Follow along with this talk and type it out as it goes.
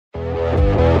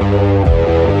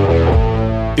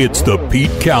It's the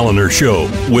Pete Callender Show.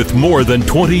 With more than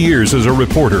 20 years as a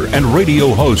reporter and radio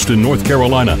host in North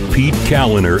Carolina, Pete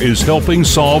Callender is helping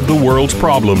solve the world's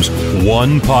problems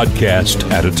one podcast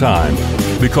at a time.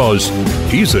 Because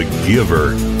he's a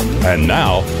giver. And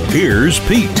now, here's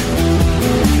Pete.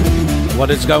 What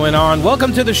is going on?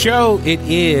 Welcome to the show. It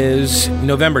is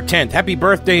November 10th. Happy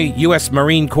birthday, U.S.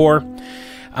 Marine Corps.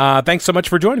 Thanks so much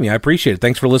for joining me. I appreciate it.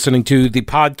 Thanks for listening to the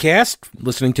podcast,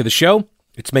 listening to the show.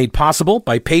 It's made possible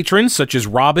by patrons such as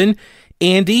Robin,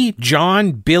 Andy,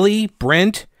 John, Billy,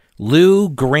 Brent, Lou,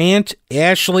 Grant,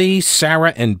 Ashley,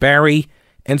 Sarah, and Barry,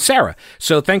 and Sarah.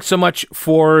 So thanks so much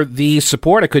for the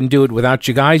support. I couldn't do it without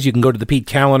you guys. You can go to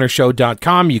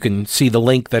thepetecalendershow.com. You can see the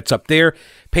link that's up there.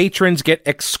 Patrons get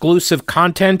exclusive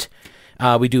content.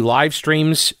 We do live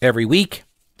streams every week.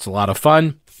 It's a lot of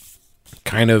fun.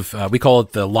 We call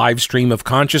it the live stream of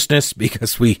consciousness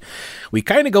because we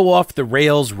kind of go off the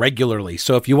rails regularly.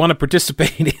 So if you want to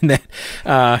participate in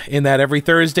that every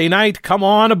Thursday night, come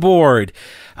on aboard.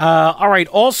 All right.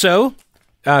 Also,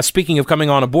 speaking of coming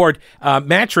on aboard,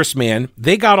 Mattress Man,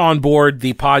 they got on board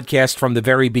the podcast from the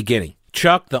very beginning.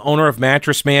 Chuck, the owner of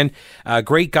Mattress Man,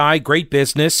 great guy, great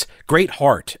business, great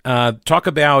heart. Talk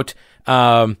about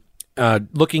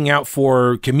looking out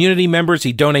for community members.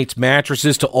 He donates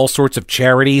mattresses to all sorts of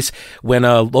charities. When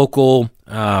a local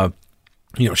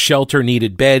shelter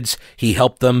needed beds, he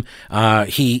helped them.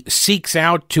 He seeks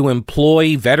out to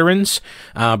employ veterans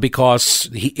because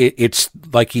it's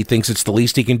like he thinks it's the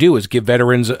least he can do is give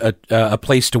veterans a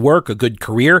place to work, a good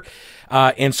career.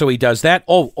 And so he does that.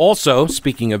 Oh, also,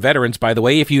 speaking of veterans, by the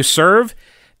way, if you serve,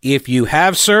 if you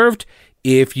have served,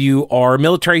 if you are a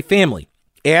military family,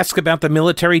 ask about the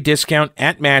military discount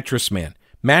at Mattress Man.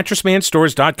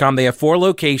 MattressManStores.com. They have 4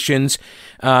 locations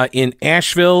in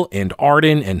Asheville and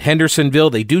Arden and Hendersonville.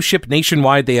 They do ship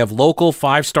nationwide. They have local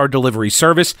 5-star delivery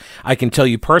service. I can tell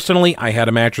you personally, I had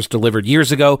a mattress delivered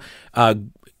years ago.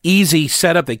 Easy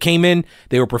setup. They came in.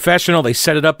 They were professional. They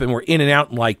set it up and were in and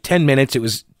out in like 10 minutes. It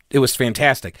was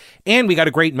fantastic. And we got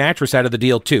a great mattress out of the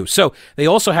deal, too. So they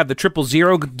also have the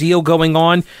 000 deal going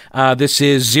on. This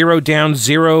is 0 down,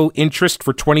 0 interest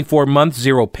for 24 months,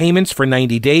 0 payments for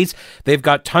 90 days. They've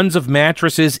got tons of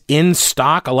mattresses in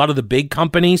stock. A lot of the big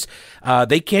companies,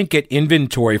 they can't get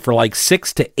inventory for like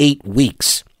 6 to 8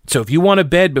 weeks. So if you want a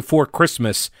bed before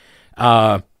Christmas,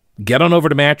 get on over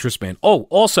to Mattress Man. Oh,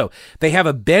 also, they have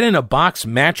a bed-in-a-box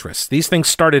mattress. These things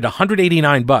start at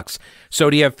 $189. So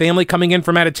do you have family coming in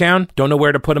from out of town? Don't know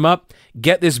where to put them up?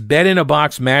 Get this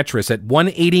bed-in-a-box mattress at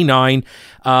 $189.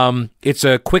 It's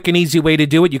a quick and easy way to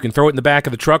do it. You can throw it in the back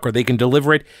of the truck or they can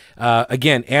deliver it.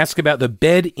 Again, ask about the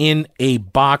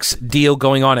bed-in-a-box deal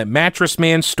going on at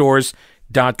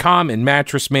MattressManStores.com and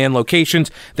Mattress Man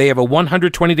locations. They have a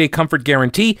 120-day comfort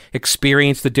guarantee.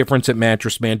 Experience the difference at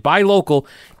Mattress Man. Buy local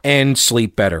and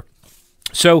sleep better.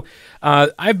 So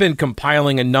I've been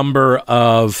compiling a number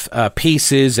of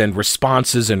pieces and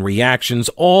responses and reactions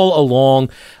all along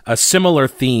a similar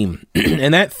theme.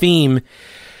 And that theme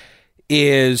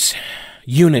is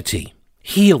unity,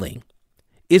 healing.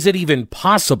 Is it even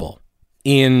possible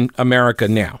in America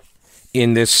now,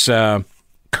 in this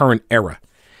current era?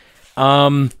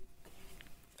 And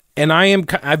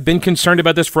I've been concerned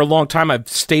about this for a long time. I've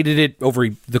stated it over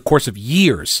the course of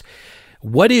years.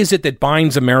 What is it that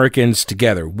binds Americans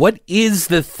together? What is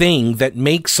the thing that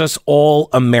makes us all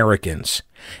Americans?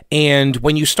 And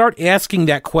when you start asking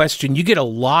that question, you get a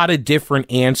lot of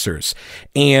different answers.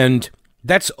 And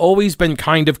that's always been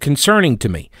kind of concerning to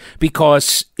me,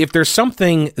 because if there's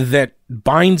something that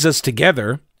binds us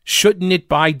together, shouldn't it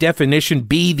by definition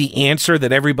be the answer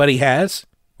that everybody has,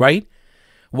 right?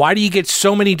 Why do you get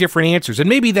so many different answers? And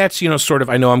maybe that's, sort of,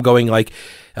 I know I'm going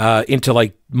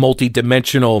into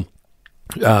multi-dimensional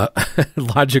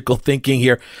logical thinking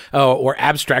here, or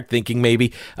abstract thinking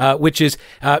maybe, which is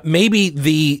maybe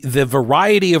the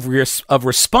variety of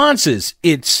responses.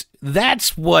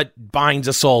 That's what binds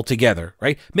us all together,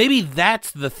 right? Maybe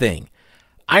that's the thing.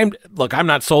 I'm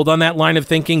not sold on that line of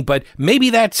thinking, but maybe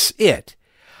that's it.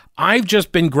 I've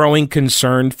just been growing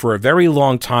concerned for a very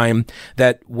long time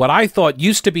that what I thought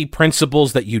used to be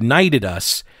principles that united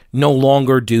us no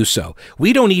longer do so.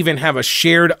 We don't even have a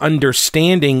shared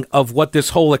understanding of what this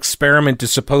whole experiment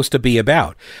is supposed to be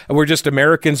about. We're just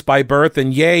Americans by birth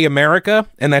and yay, America,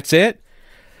 and that's it?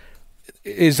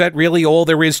 Is that really all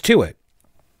there is to it?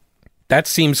 That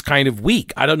seems kind of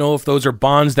weak. I don't know if those are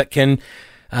bonds that can,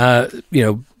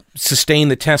 sustain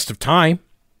the test of time.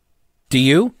 Do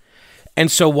you? And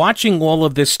so watching all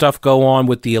of this stuff go on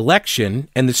with the election,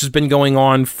 and this has been going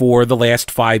on for the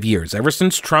last 5 years, ever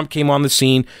since Trump came on the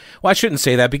scene. Well, I shouldn't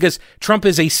say that because Trump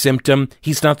is a symptom.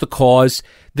 He's not the cause.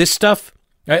 This stuff,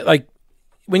 right? Like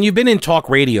when you've been in talk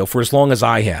radio for as long as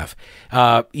I have,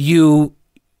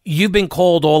 you've been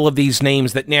called all of these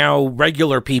names that now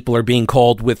regular people are being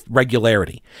called with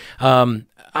regularity.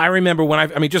 I remember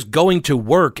when just going to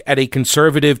work at a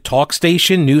conservative talk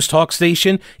station, news talk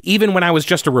station, even when I was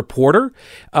just a reporter,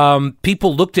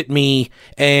 people looked at me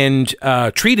and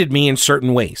treated me in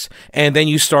certain ways. And then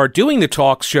you start doing the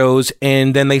talk shows,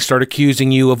 and then they start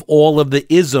accusing you of all of the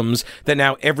isms that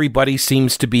now everybody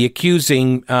seems to be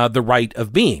accusing the right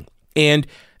of being. And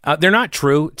they're not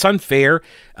true. It's unfair.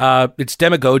 It's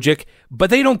demagogic, but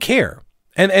they don't care.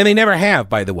 And they never have,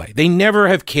 by the way. They never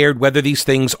have cared whether these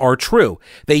things are true.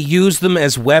 They use them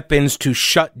as weapons to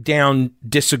shut down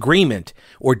disagreement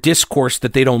or discourse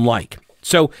that they don't like.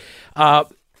 So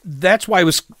that's why it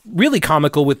was really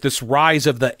comical with this rise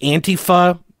of the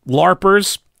Antifa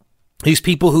LARPers. These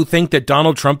people who think that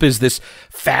Donald Trump is this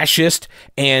fascist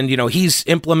and, he's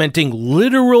implementing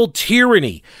literal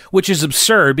tyranny, which is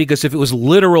absurd because if it was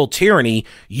literal tyranny,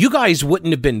 you guys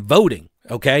wouldn't have been voting.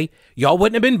 Okay, y'all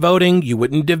wouldn't have been voting. You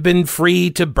wouldn't have been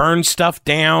free to burn stuff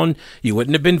down. You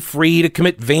wouldn't have been free to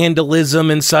commit vandalism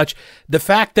and such. The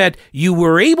fact that you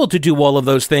were able to do all of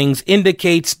those things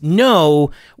indicates,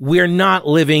 no, we're not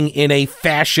living in a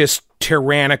fascist,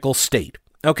 tyrannical state.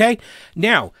 Okay,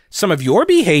 now, some of your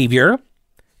behavior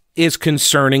is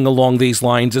concerning along these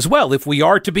lines as well. If we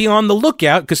are to be on the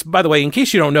lookout, because, by the way, in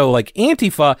case you don't know, like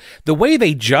Antifa, the way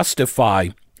they justify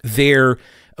their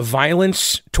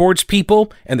violence towards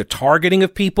people and the targeting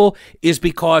of people is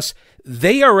because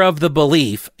they are of the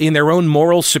belief in their own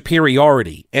moral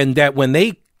superiority, and that when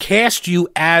they cast you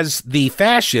as the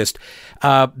fascist,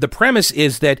 the premise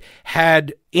is that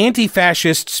had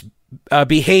anti-fascists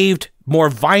behaved more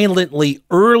violently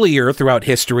earlier throughout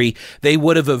history, they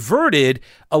would have averted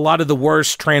a lot of the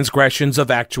worst transgressions of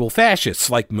actual fascists,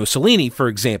 like Mussolini, for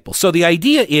example. So the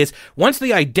idea is, once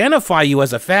they identify you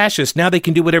as a fascist, now they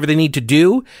can do whatever they need to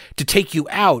do to take you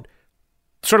out,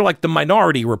 sort of like the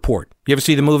Minority Report. You ever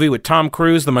see the movie with Tom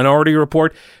Cruise, The Minority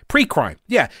Report? Pre-crime.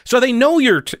 Yeah. So they know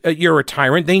you're a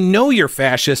tyrant. They know you're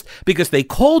fascist because they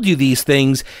called you these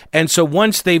things. And so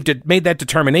once they've made that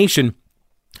determination,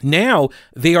 now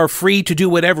they are free to do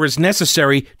whatever is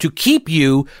necessary to keep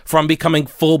you from becoming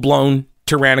full-blown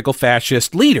tyrannical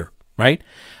fascist leader, right?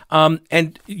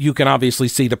 And you can obviously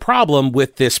see the problem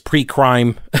with this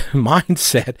pre-crime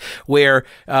mindset where,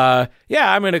 I'm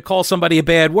going to call somebody a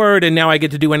bad word and now I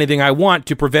get to do anything I want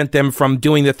to prevent them from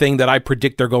doing the thing that I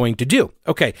predict they're going to do.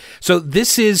 Okay, so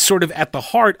this is sort of at the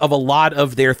heart of a lot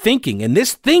of their thinking. And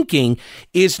this thinking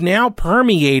is now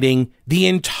permeating the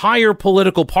entire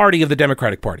political party of the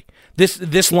Democratic Party.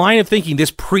 This line of thinking,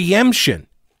 this preemption,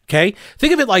 okay?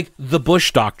 Think of it like the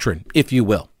Bush Doctrine, if you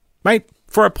will, right?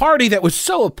 For a party that was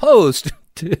so opposed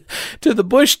to the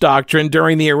Bush Doctrine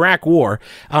during the Iraq War,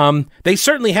 they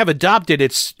certainly have adopted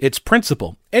its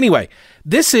principle. Anyway,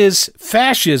 this is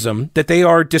fascism that they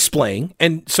are displaying,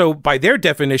 and so by their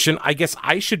definition, I guess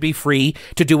I should be free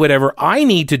to do whatever I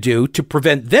need to do to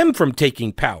prevent them from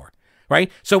taking power, right?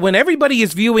 So when everybody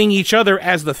is viewing each other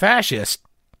as the fascist,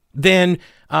 then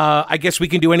I guess we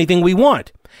can do anything we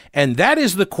want. And that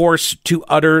is the course to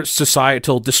utter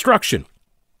societal destruction.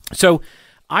 So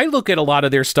I look at a lot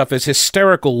of their stuff as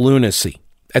hysterical lunacy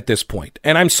at this point.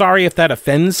 And I'm sorry if that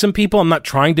offends some people. I'm not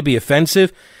trying to be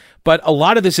offensive, but a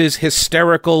lot of this is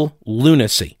hysterical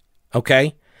lunacy,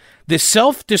 okay? This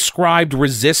self-described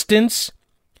resistance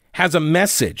has a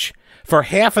message for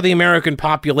half of the American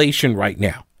population right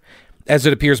now, as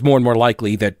it appears more and more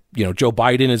likely that, Joe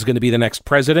Biden is going to be the next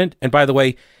president. And by the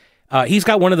way, he's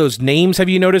got one of those names, have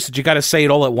you noticed, that you got to say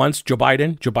it all at once? Joe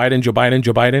Biden, Joe Biden, Joe Biden,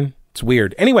 Joe Biden. It's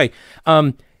weird. Anyway,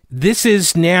 this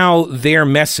is now their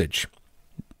message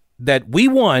that we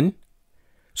won,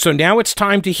 so now it's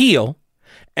time to heal.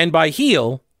 And by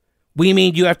heal, we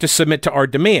mean you have to submit to our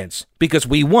demands because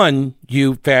we won,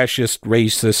 you fascist,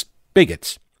 racist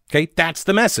bigots. Okay, that's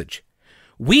the message.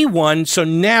 We won, so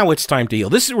now it's time to heal.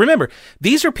 Remember,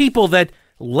 these are people that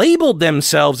labeled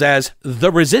themselves as the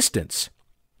resistance,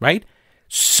 right?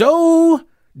 So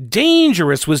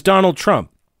dangerous was Donald Trump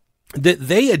that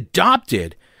they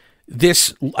adopted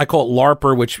this, I call it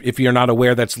LARPer, which, if you're not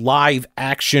aware, that's live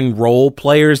action role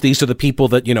players. These are the people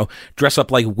that, dress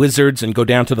up like wizards and go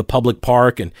down to the public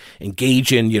park and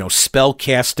engage in, spell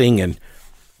casting and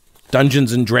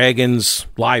Dungeons and Dragons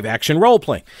live action role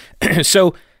playing.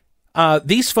 So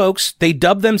these folks, they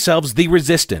dubbed themselves the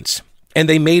Resistance, and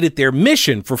they made it their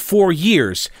mission for 4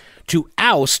 years to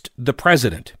oust the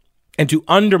president. and to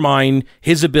undermine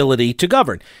his ability to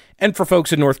govern. And for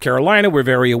folks in North Carolina, we're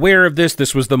very aware of this.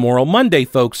 This was the Moral Monday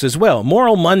folks as well.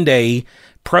 Moral Monday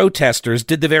protesters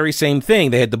did the very same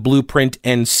thing. They had the Blueprint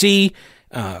NC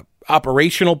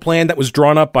operational plan that was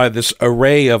drawn up by this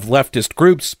array of leftist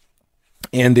groups.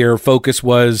 And their focus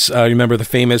was, remember the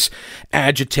famous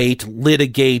agitate,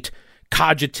 litigate,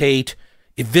 cogitate,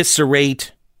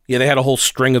 eviscerate. Yeah, they had a whole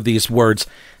string of these words.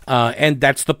 And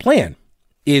that's the plan,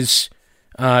 is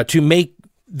to make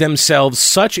themselves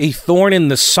such a thorn in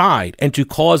the side and to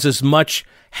cause as much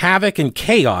havoc and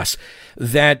chaos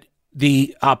that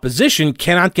the opposition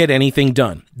cannot get anything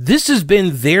done. This has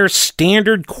been their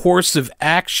standard course of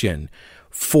action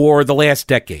for the last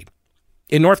decade.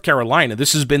 In North Carolina,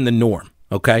 this has been the norm,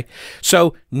 okay?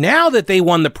 So now that they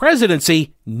won the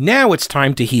presidency, now it's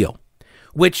time to heal,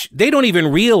 which they don't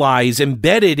even realize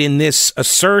embedded in this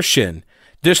assertion,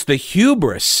 just the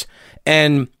hubris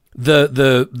and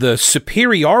the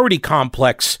superiority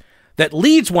complex that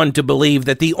leads one to believe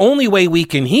that the only way we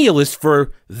can heal is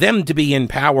for them to be in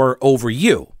power over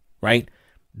you, right?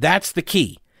 That's the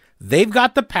key. They've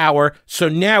got the power, so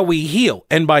now we heal.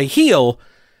 And by heal,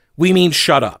 we mean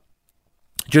shut up.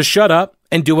 Just shut up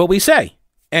and do what we say.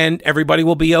 And everybody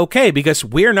will be okay because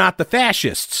we're not the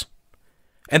fascists.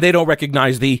 And they don't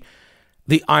recognize the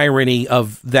irony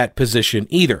of that position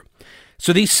either.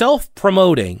 So these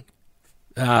self-promoting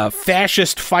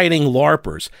fascist-fighting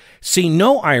LARPers see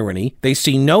no irony, they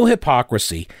see no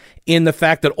hypocrisy in the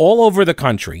fact that all over the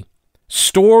country,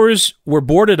 stores were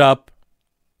boarded up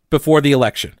before the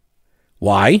election.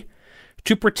 Why?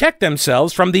 To protect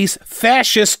themselves from these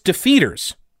fascist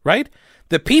defeaters, right?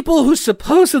 The people who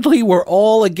supposedly were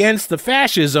all against the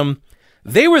fascism,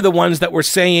 they were the ones that were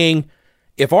saying,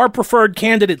 if our preferred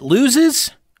candidate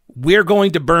loses, we're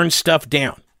going to burn stuff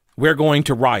down. We're going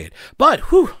to riot. But,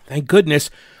 thank goodness,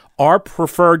 our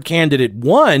preferred candidate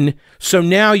won, so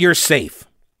now you're safe.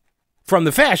 From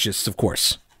the fascists, of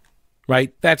course.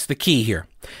 Right? That's the key here.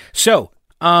 So,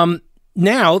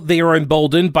 now they are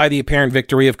emboldened by the apparent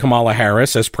victory of Kamala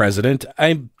Harris as president.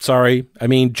 Joe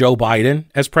Biden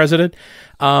as president.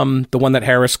 The one that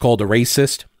Harris called a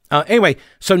racist. Anyway,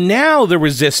 so now the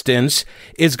resistance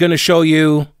is going to show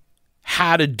you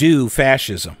how to do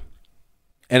fascism.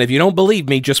 And if you don't believe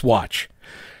me, just watch.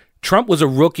 Trump was a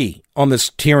rookie on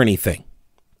this tyranny thing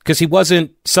because he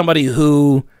wasn't somebody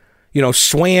who,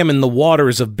 swam in the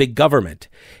waters of big government.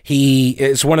 He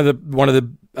is one of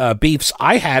the beefs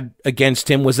I had against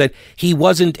him was that he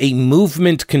wasn't a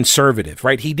movement conservative,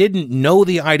 right? He didn't know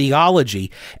the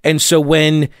ideology. And so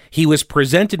when he was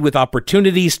presented with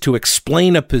opportunities to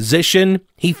explain a position,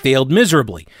 he failed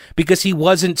miserably because he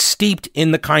wasn't steeped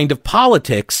in the kind of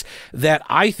politics that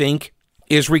I think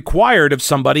is required of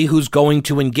somebody who's going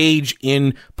to engage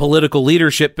in political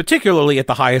leadership, particularly at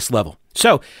the highest level.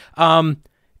 So,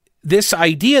 this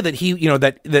idea that he,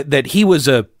 that he was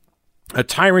a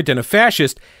tyrant and a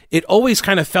fascist, it always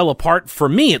kind of fell apart for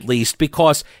me, at least,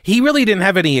 because he really didn't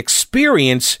have any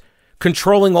experience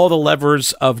controlling all the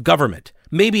levers of government.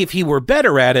 Maybe if he were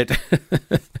better at it,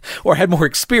 or had more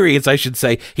experience, I should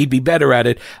say, he'd be better at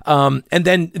it. And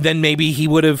then maybe he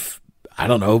would have, I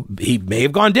don't know, he may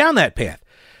have gone down that path.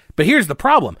 But here's the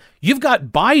problem. You've got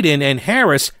Biden and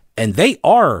Harris, and they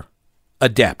are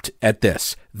adept at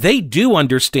this. They do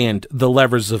understand the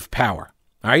levers of power,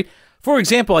 all right? For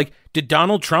example, did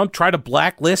Donald Trump try to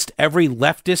blacklist every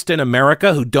leftist in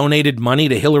America who donated money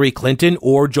to Hillary Clinton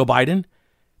or Joe Biden?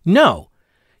 No.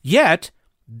 Yet,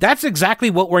 that's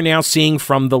exactly what we're now seeing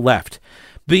from the left.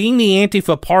 Being the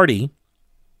Antifa party,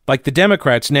 like the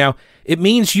Democrats now, it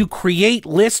means you create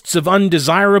lists of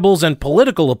undesirables and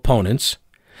political opponents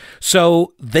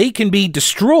so they can be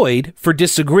destroyed for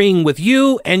disagreeing with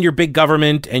you and your big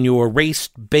government and your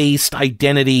race-based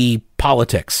identity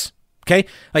politics. Okay?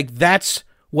 That's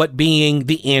what being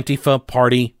the Antifa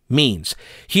party means.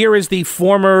 Here is the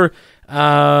former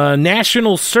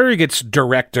National Surrogates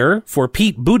Director for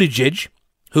Pete Buttigieg,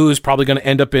 who is probably going to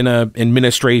end up in an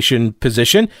administration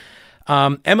position.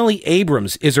 Emily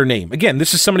Abrams is her name. Again,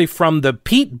 this is somebody from the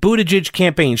Pete Buttigieg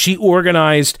campaign. She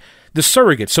organized the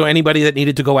surrogates. So anybody that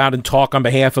needed to go out and talk on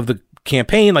behalf of the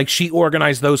campaign, she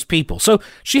organized those people. So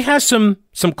she has some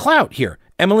clout here.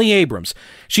 Emily Abrams.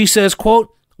 She says,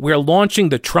 quote, "We're launching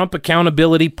the Trump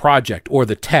Accountability Project," or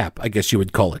the TAP, I guess you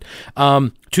would call it,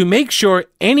 to make sure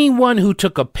anyone who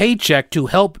took a paycheck to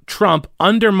help Trump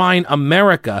undermine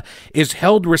America is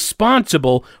held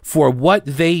responsible for what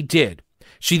they did.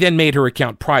 She then made her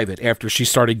account private after she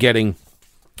started getting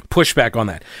pushback on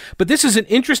that. But this is an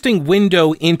interesting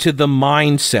window into the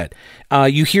mindset.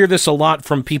 You hear this a lot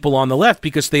from people on the left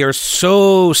because they are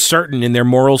so certain in their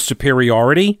moral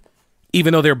superiority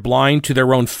even though they're blind to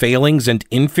their own failings and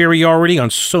inferiority on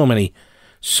so many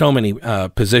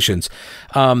positions.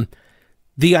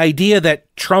 The idea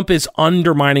that Trump is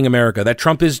undermining America, that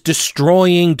Trump is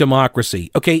destroying democracy.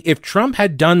 Okay, if Trump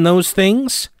had done those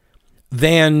things,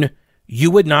 then you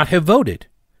would not have voted.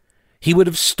 He would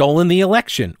have stolen the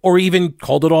election or even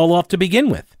called it all off to begin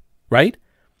with, right?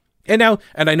 And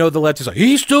I know the left is like,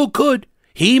 he still could.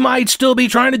 He might still be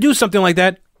trying to do something like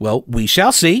that. Well, we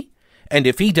shall see. And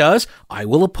if he does, I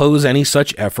will oppose any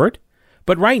such effort.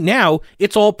 But right now,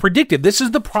 it's all predictive. This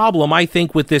is the problem, I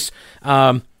think, with this.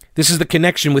 This is the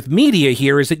connection with media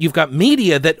here, is that you've got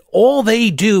media that all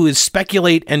they do is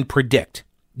speculate and predict.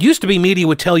 Used to be media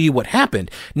would tell you what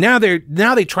happened. Now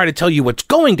they try to tell you what's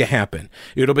going to happen.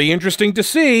 It'll be interesting to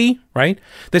see, right?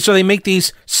 So they make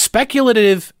these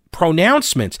speculative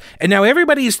pronouncements. And now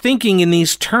everybody is thinking in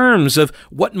these terms of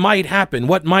what might happen.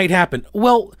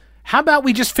 Well, how about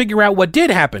we just figure out what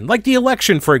did happen? Like the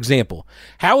election, for example.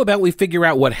 How about we figure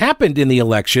out what happened in the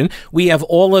election? We have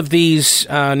all of these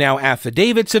now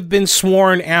affidavits have been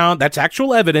sworn out. That's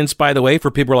actual evidence, by the way,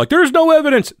 for people who are like, there's no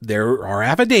evidence. There are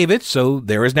affidavits, so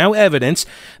there is now evidence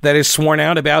that is sworn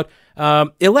out about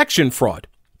election fraud.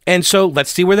 And so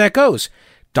let's see where that goes.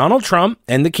 Donald Trump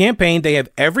and the campaign, they have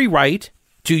every right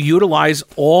to utilize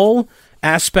all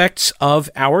aspects of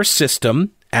our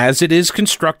system as it is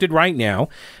constructed right now,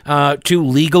 to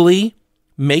legally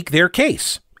make their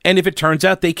case. And if it turns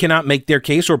out they cannot make their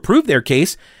case or prove their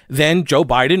case, then Joe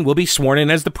Biden will be sworn in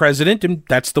as the president, and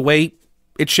that's the way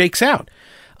it shakes out.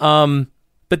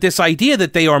 But this idea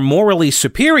that they are morally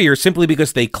superior simply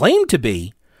because they claim to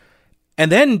be,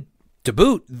 and then to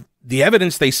boot, the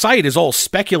evidence they cite is all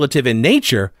speculative in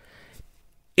nature,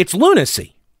 it's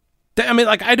lunacy. I mean,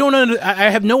 like, I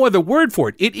have no other word for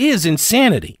it. It is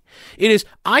insanity. It is,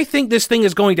 I think this thing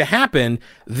is going to happen,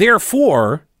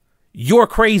 therefore, you're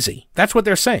crazy. That's what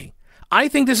they're saying. I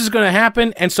think this is going to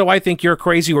happen, and so I think you're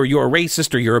crazy, or you're a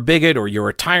racist, or you're a bigot, or you're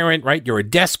a tyrant, right? You're a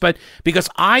despot, because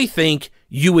I think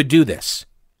you would do this.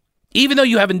 Even though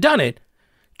you haven't done it,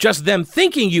 just them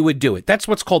thinking you would do it. That's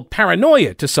what's called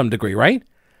paranoia to some degree, right?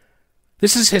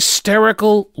 This is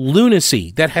hysterical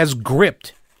lunacy that has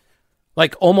gripped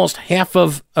like almost half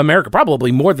of America,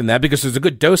 probably more than that, because there's a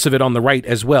good dose of it on the right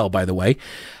as well, by the way.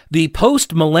 The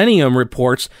Post-Millennium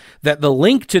reports that the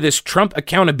link to this Trump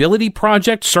Accountability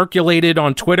Project circulated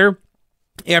on Twitter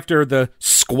after the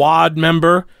Squad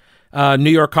member, New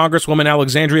York Congresswoman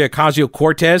Alexandria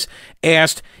Ocasio-Cortez,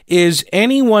 asked, is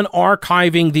anyone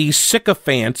archiving these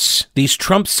sycophants, these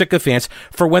Trump sycophants,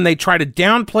 for when they try to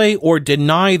downplay or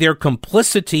deny their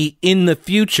complicity in the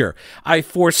future? I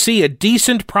foresee a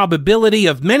decent probability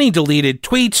of many deleted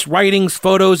tweets, writings,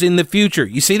 photos in the future.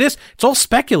 You see this? It's all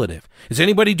speculative. Is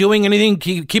anybody doing anything?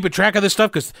 Keep a track of this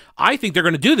stuff? Because I think they're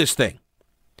going to do this thing.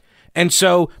 And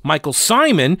so Michael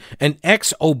Simon, an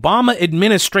ex-Obama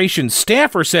administration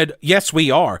staffer, said, yes, we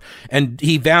are. And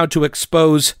he vowed to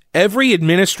expose every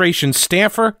administration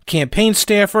staffer, campaign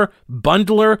staffer,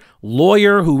 bundler,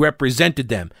 lawyer who represented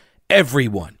them.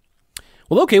 Everyone.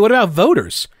 Well, okay, what about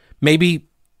voters? Maybe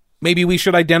we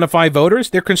should identify voters?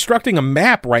 They're constructing a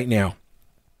map right now.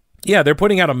 Yeah, they're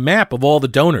putting out a map of all the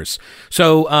donors.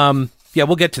 So, yeah,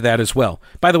 we'll get to that as well.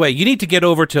 By the way, you need to get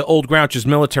over to Old Grouch's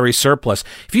military surplus.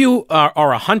 If you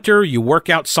are a hunter, you work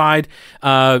outside,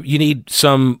 you need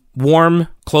some warm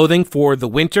clothing for the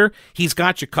winter, he's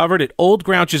got you covered at Old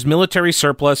Grouch's military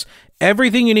surplus.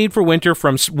 Everything you need for winter,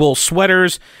 from wool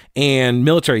sweaters and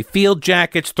military field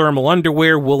jackets, thermal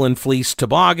underwear, woolen fleece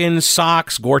toboggans,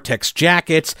 socks, Gore-Tex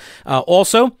jackets.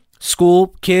 Also,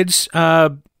 school kids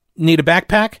need a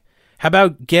backpack. How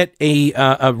about get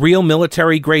a real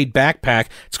military-grade backpack?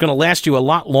 It's going to last you a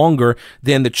lot longer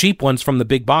than the cheap ones from the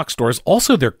big box stores.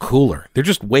 Also, they're cooler. They're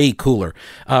just way cooler.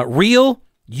 Real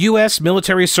U.S.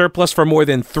 military surplus for more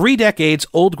than 3 decades.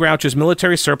 Old Grouch's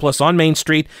military surplus on Main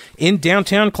Street in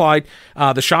downtown Clyde.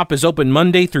 The shop is open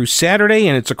Monday through Saturday,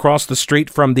 and it's across the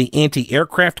street from the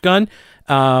anti-aircraft gun.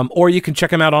 Or you can check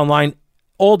them out online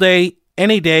all day,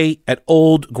 any day at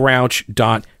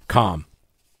oldgrouch.com.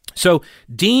 So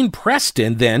Dean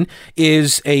Preston, then,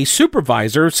 is a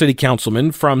supervisor, city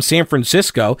councilman from San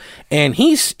Francisco, and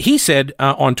he said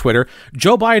on Twitter,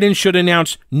 Joe Biden should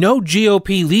announce no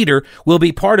GOP leader will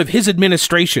be part of his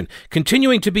administration.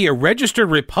 Continuing to be a registered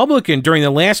Republican during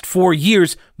the last 4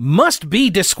 years must be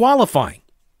disqualifying.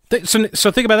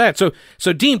 So think about that.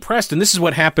 So Dean Preston, this is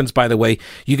what happens, by the way.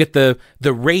 You get the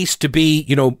race to be,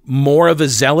 more of a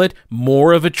zealot,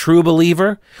 more of a true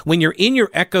believer. When you're in your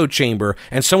echo chamber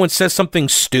and someone says something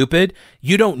stupid,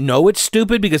 you don't know it's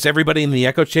stupid because everybody in the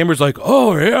echo chamber is like,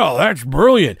 oh, yeah, that's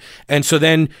brilliant. And so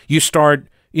then you start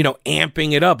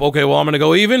amping it up. Okay, well, I'm going to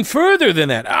go even further than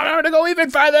that. I'm going to go even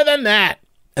further than that.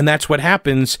 And that's what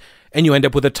happens. And you end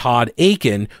up with a Todd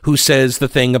Aiken who says the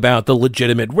thing about the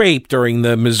legitimate rape during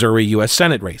the Missouri U.S.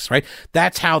 Senate race, right?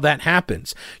 That's how that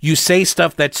happens. You say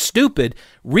stuff that's stupid,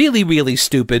 really, really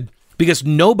stupid, because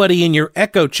nobody in your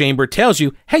echo chamber tells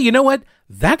you, hey, you know what?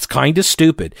 That's kind of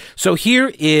stupid. So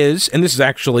here is, and this is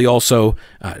actually also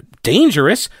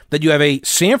dangerous, that you have a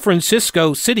San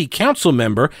Francisco city council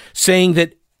member saying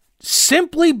that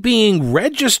simply being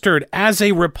registered as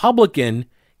a Republican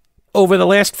over the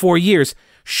last 4 years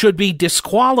should be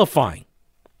disqualifying.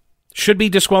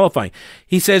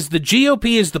 He says the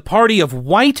GOP is the party of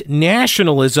white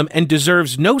nationalism and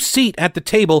deserves no seat at the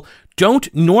table.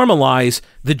 Don't normalize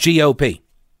the GOP.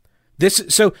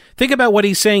 So think about what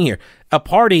he's saying here. A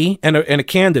party and a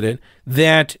candidate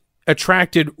that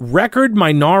attracted record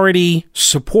minority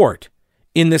support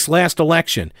in this last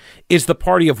election is the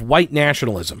party of white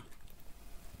nationalism.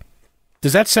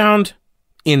 Does that sound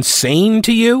insane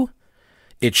to you?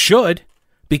 It should,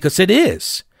 because it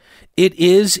is. It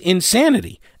is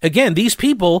insanity. Again, these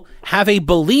people have a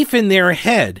belief in their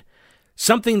head,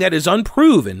 something that is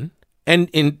unproven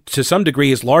and to some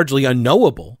degree is largely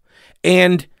unknowable,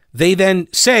 and they then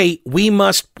say, we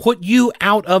must put you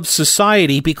out of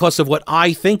society because of what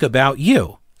I think about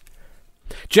you.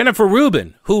 Jennifer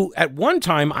Rubin, who at one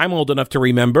time, I'm old enough to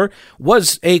remember,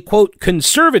 was a, quote,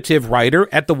 conservative writer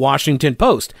at the Washington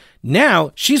Post.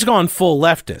 Now she's gone full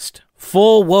leftist,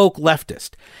 full woke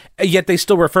leftist. Yet they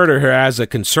still refer to her as a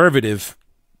conservative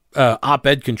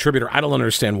op-ed contributor. I don't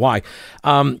understand why.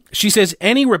 She says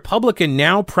any Republican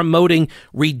now promoting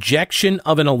rejection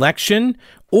of an election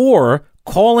or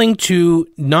calling to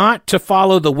not to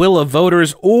follow the will of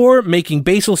voters or making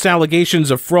baseless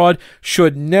allegations of fraud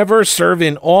should never serve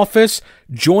in office,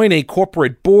 join a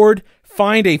corporate board,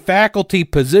 find a faculty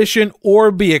position, or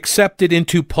be accepted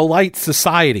into polite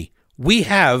society. We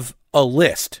have a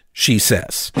list, she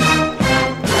says.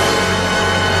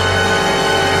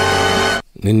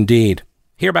 Indeed.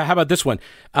 How about this one?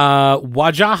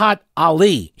 Wajahat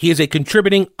Ali. He is a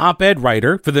contributing op-ed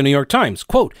writer for the New York Times.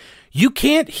 Quote, you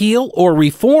can't heal or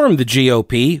reform the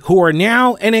GOP, who are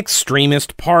now an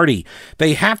extremist party.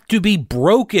 They have to be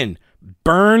broken,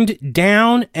 burned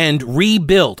down, and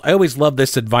rebuilt. I always love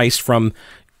this advice from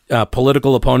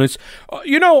political opponents.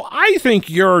 I think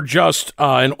you're just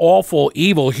an awful,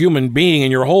 evil human being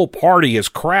and your whole party is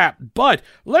crap. But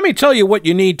let me tell you what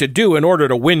you need to do in order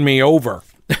to win me over.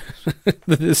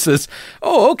 This is,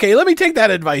 okay, let me take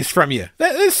that advice from you.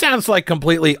 This sounds like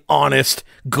completely honest,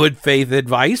 good faith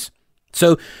advice.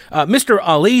 So Mr.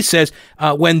 Ali says,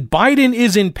 when Biden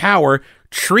is in power,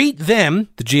 treat them,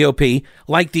 the GOP,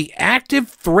 like the active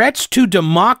threats to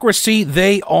democracy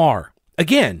they are.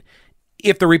 Again,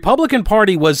 if the Republican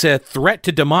Party was a threat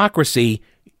to democracy,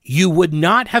 you would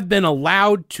not have been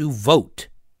allowed to vote.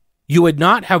 You would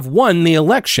not have won the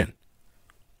election.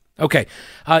 Okay,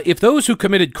 if those who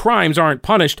committed crimes aren't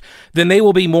punished, then they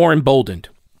will be more emboldened.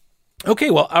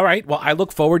 Okay, well, all right. Well, I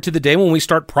look forward to the day when we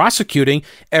start prosecuting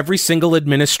every single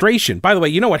administration. By the way,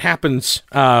 you know what happens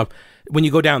when you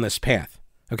go down this path?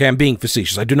 Okay, I'm being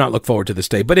facetious. I do not look forward to this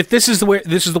day. But if this is the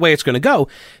way it's going to go,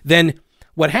 then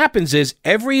what happens is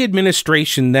every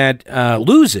administration that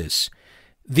loses,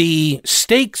 the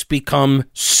stakes become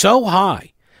so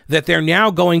high that they're now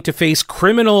going to face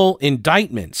criminal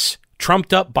indictments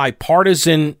trumped up by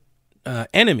partisan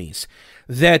enemies,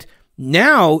 that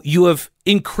now you have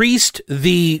increased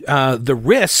the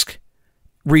risk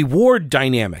reward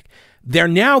dynamic. They're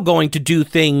now going to do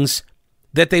things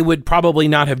that they would probably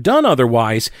not have done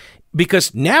otherwise,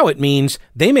 because now it means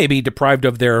they may be deprived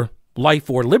of their life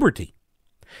or liberty.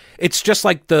 It's just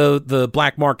like the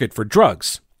black market for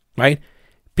drugs, right?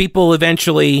 People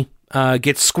eventually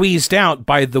get squeezed out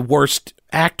by the worst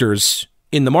actors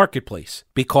in the marketplace,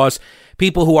 because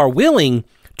people who are willing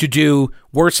to do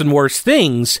worse and worse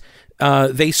things,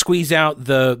 they squeeze out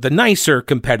the nicer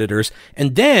competitors.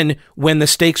 And then when the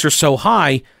stakes are so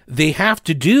high, they have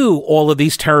to do all of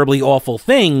these terribly awful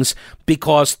things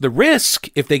because the risk,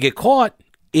 if they get caught,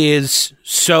 is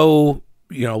so,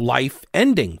 life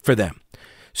ending for them.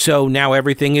 So now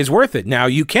everything is worth it. Now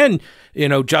you can,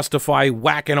 justify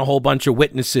whacking a whole bunch of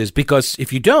witnesses, because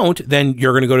if you don't, then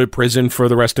you're going to go to prison for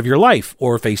the rest of your life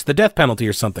or face the death penalty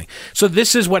or something. So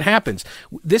this is what happens.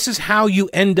 This is how you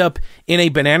end up in a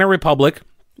banana republic,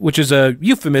 which is a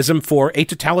euphemism for a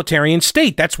totalitarian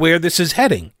state. That's where this is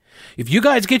heading. If you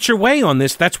guys get your way on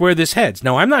this, that's where this heads.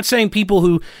 Now, I'm not saying people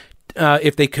who,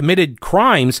 if they committed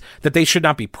crimes, that they should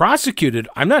not be prosecuted.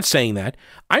 I'm not saying that.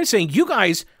 I'm saying you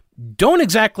guys don't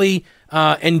exactly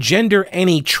engender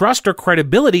any trust or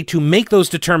credibility to make those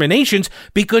determinations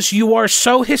because you are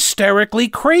so hysterically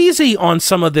crazy on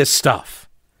some of this stuff.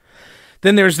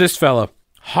 Then there's this fellow,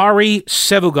 Hari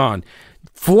Sevugan,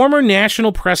 former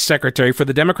National Press Secretary for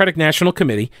the Democratic National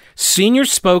Committee, senior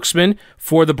spokesman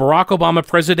for the Barack Obama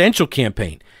presidential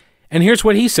campaign. And here's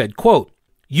what he said, quote,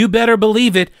 "You better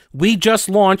believe it, we just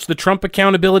launched the Trump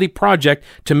Accountability Project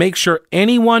to make sure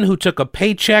anyone who took a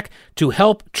paycheck to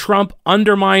help Trump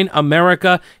undermine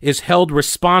America is held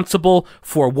responsible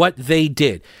for what they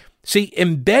did." See,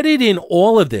 embedded in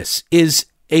all of this is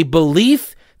a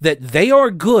belief that they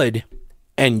are good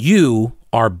and you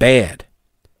are bad.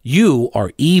 You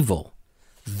are evil.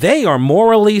 They are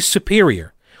morally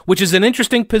superior, which is an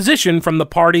interesting position from the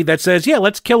party that says, yeah,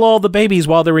 let's kill all the babies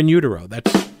while they're in utero.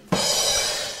 That's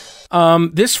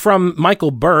this from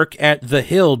Michael Burke at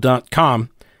thehill.com.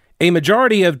 A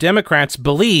majority of Democrats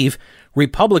believe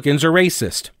Republicans are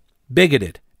racist,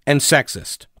 bigoted, and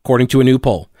sexist, according to a new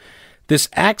poll. This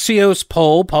Axios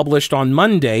poll published on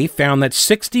Monday found that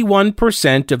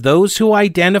 61% of those who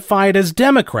identified as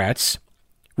Democrats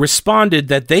responded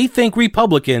that they think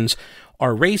Republicans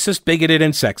are racist, bigoted,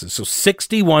 and sexist. So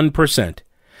 61%.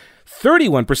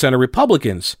 31% of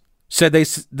Republicans said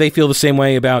they feel the same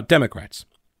way about Democrats.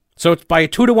 So it's by a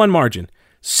 2-to-1 margin,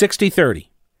 60-30.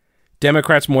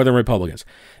 Democrats more than Republicans.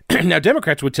 Now,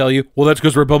 Democrats would tell you, well, that's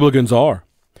because Republicans are.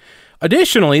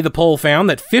 Additionally, the poll found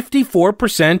that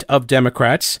 54% of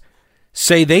Democrats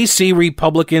say they see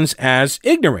Republicans as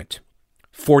ignorant.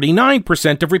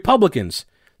 49% of Republicans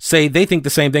say they think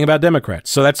the same thing about Democrats.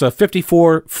 So that's a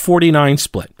 54-49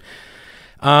 split.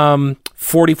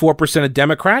 44% of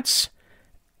Democrats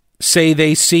say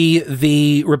they see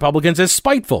the Republicans as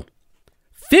spiteful.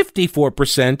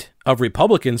 54% of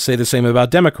Republicans say the same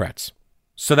about Democrats.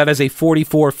 So that is a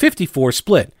 44-54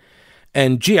 split.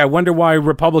 And gee, I wonder why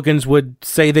Republicans would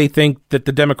say they think that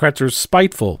the Democrats are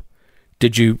spiteful.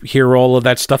 Did you hear all of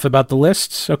that stuff about the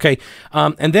lists? Okay.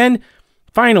 And then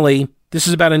finally, this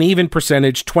is about an even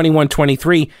percentage,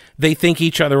 21-23. They think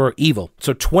each other are evil.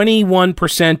 So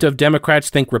 21% of Democrats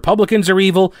think Republicans are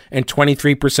evil, and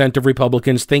 23% of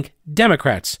Republicans think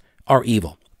Democrats are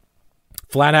evil.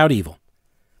 Flat out evil.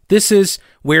 This is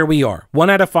where we are. 1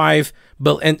 out of 5.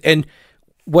 And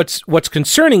what's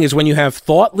concerning is when you have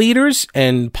thought leaders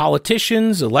and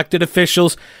politicians, elected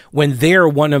officials, when they're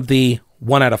one of the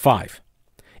 1 out of 5.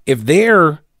 If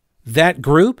they're that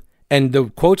group, and the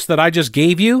quotes that I just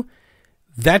gave you,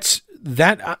 that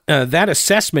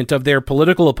assessment of their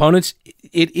political opponents,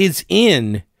 it is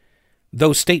in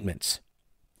those statements.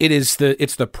 It's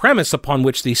the premise upon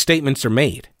which these statements are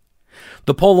made.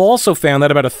 The poll also found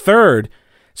that about a third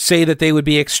say that they would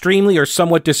be extremely or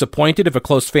somewhat disappointed if a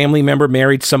close family member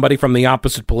married somebody from the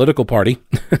opposite political party.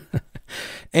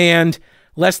 And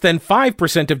less than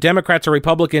 5% of Democrats or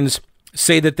Republicans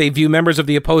say that they view members of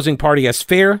the opposing party as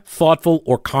fair, thoughtful,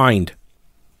 or kind.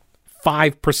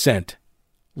 5%.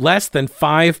 Less than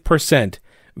 5%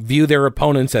 view their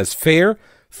opponents as fair,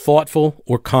 thoughtful,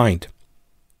 or kind.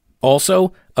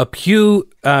 Also, a Pew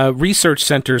Research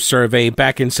Center survey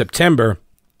back in September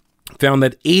found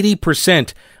that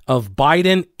 80% of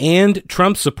Biden and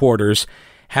Trump supporters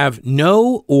have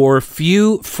no or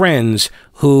few friends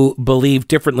who believe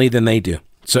differently than they do,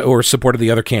 or supported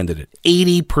the other candidate.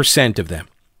 80% of them.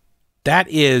 That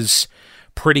is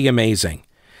pretty amazing.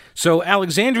 So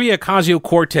Alexandria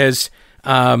Ocasio-Cortez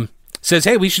says,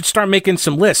 hey, we should start making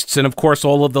some lists. And of course,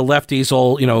 all of the lefties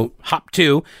hop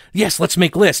to, yes, let's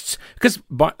make lists. Because,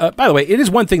 by the way, it is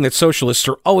one thing that socialists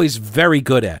are always very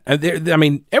good at.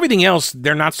 Everything else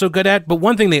they're not so good at. But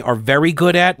one thing they are very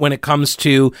good at when it comes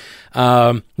to,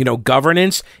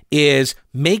 governance is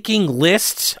making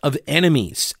lists of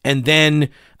enemies and then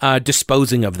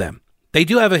disposing of them. They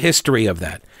do have a history of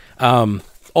that.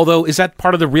 Although, is that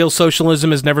part of the real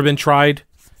socialism has never been tried?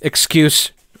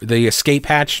 Excuse? The escape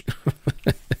hatch.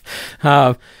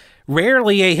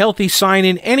 Rarely a healthy sign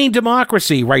in any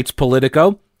democracy, writes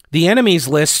Politico. The enemies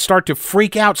list start to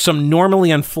freak out some normally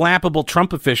unflappable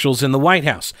Trump officials in the White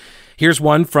House. Here's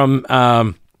one from,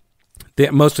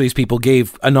 most of these people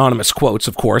gave anonymous quotes,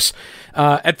 of course.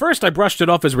 At first, I brushed it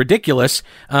off as ridiculous,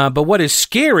 but what is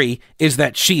scary is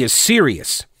that she is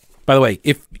serious. By the way,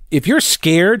 if you're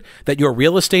scared that your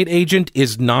real estate agent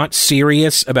is not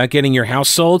serious about getting your house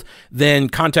sold, then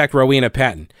contact Rowena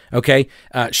Patton, okay?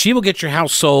 She will get your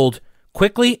house sold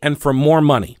quickly and for more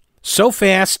money. So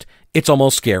fast, it's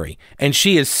almost scary. And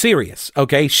she is serious,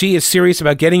 okay? She is serious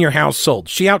about getting your house sold.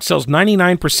 She outsells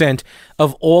 99%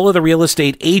 of all of the real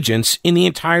estate agents in the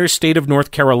entire state of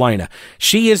North Carolina.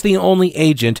 She is the only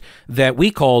agent that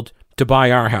we called to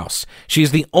buy our house.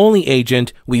 She's the only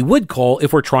agent we would call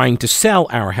if we're trying to sell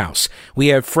our house. We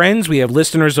have friends, we have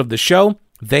listeners of the show.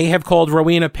 They have called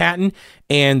Rowena Patton,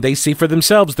 and they see for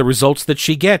themselves the results that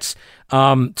she gets.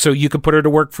 So you can put her to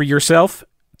work for yourself.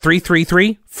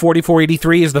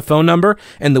 333-4483 is the phone number,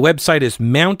 and the website is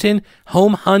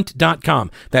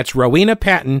mountainhomehunt.com. That's Rowena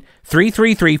Patton,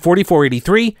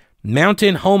 333-4483,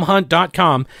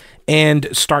 mountainhomehunt.com,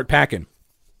 and start packing.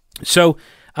 So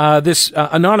this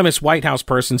anonymous White House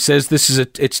person says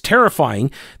it's terrifying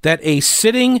that a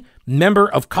sitting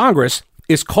member of Congress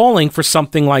is calling for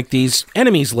something like these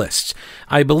enemies lists.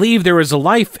 I believe there is a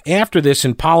life after this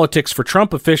in politics for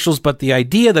Trump officials, but the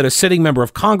idea that a sitting member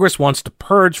of Congress wants to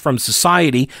purge from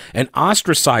society and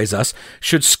ostracize us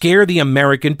should scare the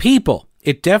American people.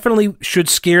 It definitely should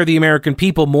scare the American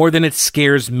people more than it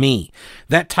scares me.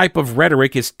 That type of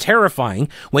rhetoric is terrifying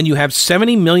when you have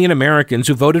 70 million Americans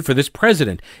who voted for this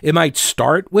president. It might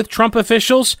start with Trump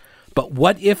officials, but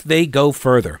what if they go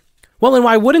further? Well, and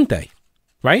why wouldn't they?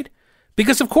 Right?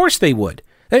 Because of course they would.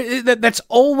 That's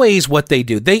always what they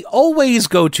do. They always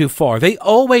go too far. They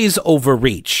always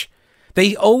overreach.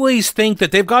 They always think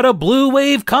that they've got a blue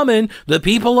wave coming. The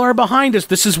people are behind us.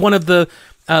 This is one of the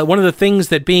things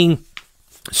that being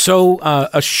so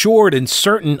assured and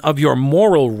certain of your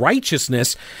moral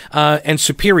righteousness and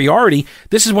superiority,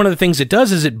 this is one of the things it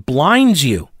does is it blinds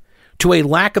you to a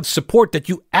lack of support that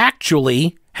you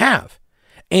actually have.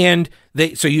 And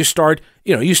so you start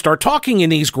talking in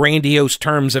these grandiose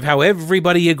terms of how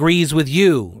everybody agrees with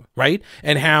you, right?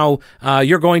 And how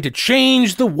you're going to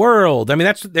change the world. I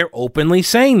mean, they're openly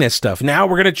saying this stuff. Now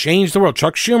we're going to change the world.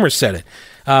 Chuck Schumer said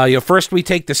it. First we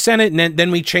take the Senate and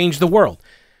then we change the world.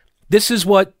 This is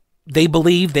what they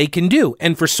believe they can do.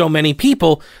 And for so many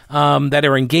people that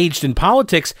are engaged in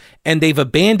politics and they've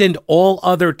abandoned all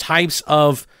other types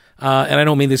of and I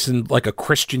don't mean this in like a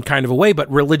Christian kind of a way, but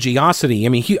religiosity. I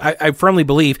mean, I firmly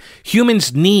believe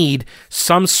humans need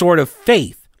some sort of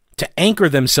faith to anchor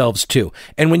themselves to.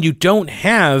 And when you don't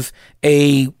have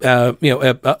a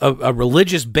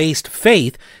religious-based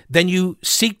faith, then you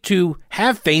seek to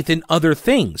have faith in other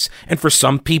things. And for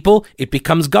some people, it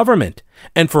becomes government.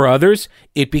 And for others,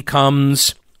 it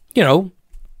becomes,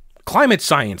 climate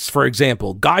science, for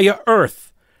example, Gaia Earth.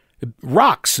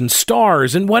 Rocks and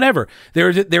stars and whatever.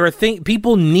 There are things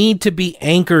people need to be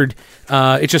anchored.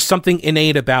 It's just something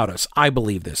innate about us. I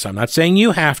believe this. I'm not saying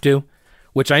you have to,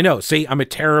 which I know. See, I'm a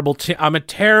terrible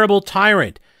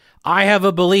tyrant. I have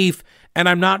a belief, and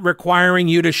I'm not requiring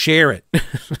you to share it.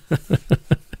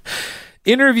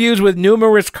 Interviews with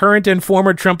numerous current and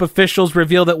former Trump officials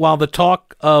reveal that while the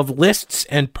talk of lists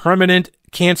and permanent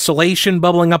cancellation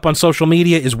bubbling up on social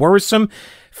media is worrisome,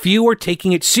 few are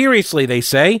taking it seriously, they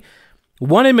say.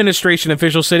 One administration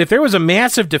official said if there was a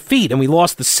massive defeat and we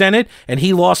lost the Senate and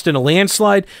he lost in a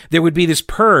landslide, there would be this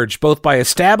purge both by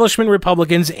establishment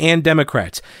Republicans and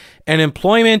Democrats, an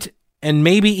employment and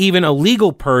maybe even a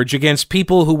legal purge against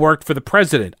people who worked for the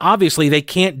president. Obviously, they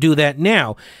can't do that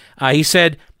now. He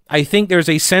said, I think there's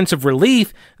a sense of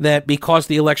relief that because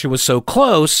the election was so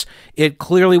close, it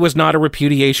clearly was not a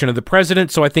repudiation of the president.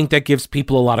 So I think that gives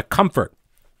people a lot of comfort.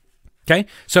 Okay,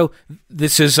 so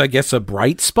this is, I guess, a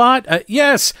bright spot.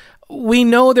 Yes, we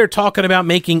know they're talking about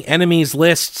making enemies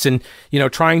lists and,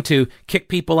 trying to kick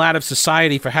people out of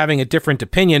society for having a different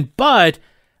opinion. But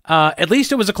at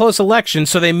least it was a close election,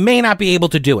 so they may not be able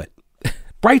to do it.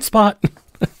 Bright spot.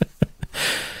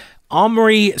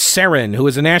 Omri Sarin, who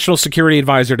is a national security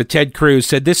advisor to Ted Cruz,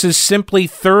 said this is simply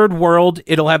third world.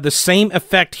 It'll have the same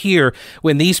effect here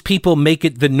when these people make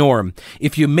it the norm.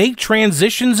 If you make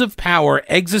transitions of power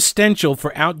existential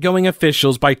for outgoing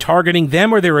officials by targeting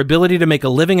them or their ability to make a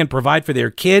living and provide for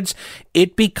their kids,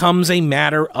 it becomes a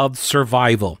matter of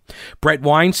survival. Brett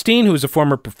Weinstein, who is a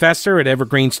former professor at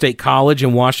Evergreen State College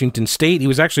in Washington State, he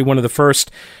was actually one of the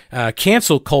first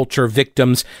cancel culture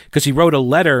victims because he wrote a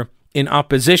letter in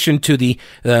opposition to the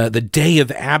day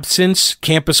of absence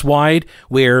campus-wide,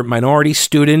 where minority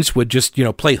students would just,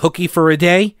 play hooky for a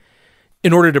day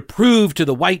in order to prove to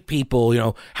the white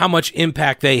people, how much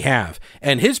impact they have.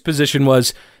 And his position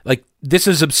was, like, this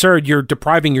is absurd. You're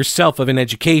depriving yourself of an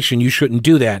education. You shouldn't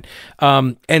do that.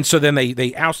 And so then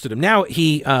they ousted him. Now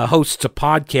he hosts a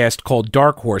podcast called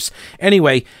Dark Horse.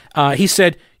 Anyway, he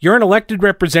said, you're an elected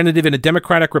representative in a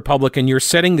Democratic Republic, and you're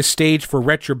setting the stage for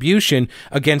retribution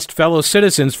against fellow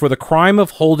citizens for the crime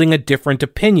of holding a different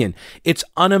opinion. It's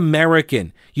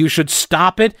un-American. You should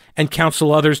stop it and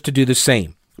counsel others to do the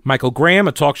same. Michael Graham,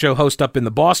 a talk show host up in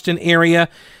the Boston area,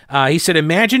 he said,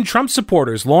 imagine Trump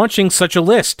supporters launching such a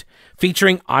list.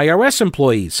 featuring IRS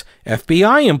employees,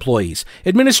 FBI employees,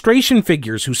 administration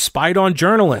figures who spied on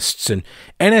journalists and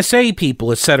NSA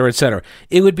people, etc., etc.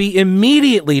 It would be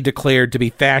immediately declared to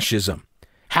be fascism.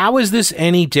 How is this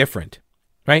any different,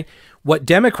 right? What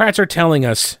Democrats are telling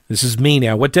us, this is me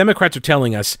now, what Democrats are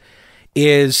telling us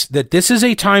is that this is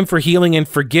a time for healing and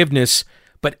forgiveness,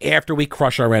 but after we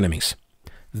crush our enemies.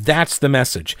 That's the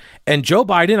message. And Joe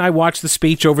Biden, I watched the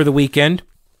speech over the weekend,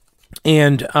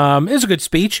 and it was a good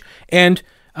speech. And,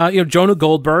 Jonah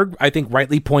Goldberg, I think,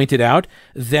 rightly pointed out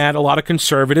that a lot of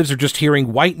conservatives are just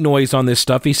hearing white noise on this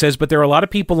stuff. He says, but there are a lot of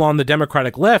people on the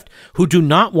Democratic left who do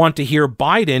not want to hear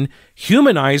Biden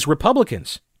humanize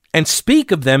Republicans and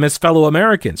speak of them as fellow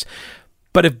Americans.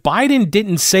 But if Biden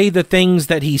didn't say the things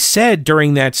that he said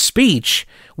during that speech,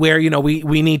 where,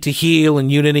 we need to heal and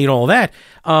unity and all that,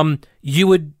 you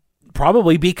would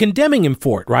probably be condemning him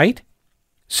for it, right?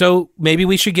 So maybe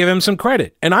we should give him some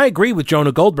credit. And I agree with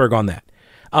Jonah Goldberg on that.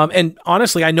 And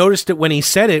honestly, I noticed it when he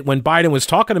said it, when Biden was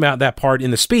talking about that part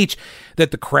in the speech,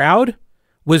 that the crowd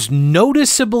was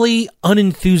noticeably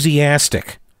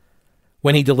unenthusiastic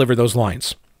when he delivered those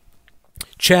lines.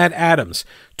 Chad Adams,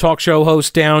 talk show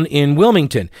host down in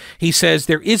Wilmington. He says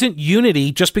there isn't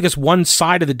unity just because one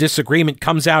side of the disagreement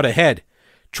comes out ahead.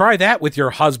 Try that with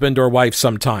your husband or wife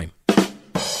sometime.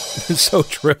 It's so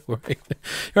true, right?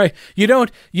 Right. You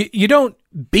don't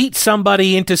beat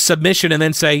somebody into submission and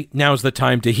then say, now's the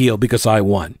time to heal because I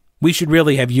won. We should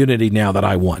really have unity now that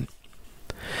I won.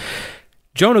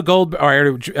 Jonah Goldberg,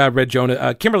 I read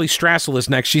Jonah. Kimberly Strassel is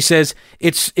next. She says,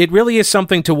 it really is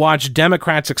something to watch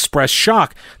Democrats express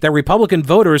shock that Republican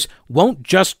voters won't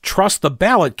just trust the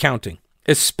ballot counting,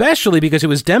 especially because it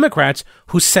was Democrats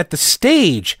who set the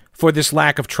stage for this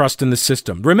lack of trust in the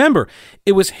system. Remember,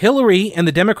 it was Hillary and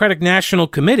the Democratic National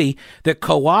Committee that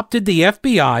co-opted the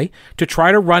FBI to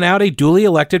try to run out a duly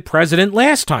elected president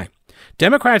last time.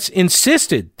 Democrats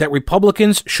insisted that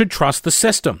Republicans should trust the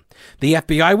system. The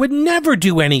FBI would never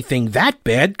do anything that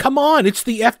bad. Come on, it's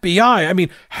the FBI. I mean,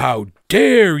 how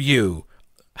dare you?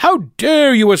 How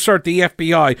dare you assert the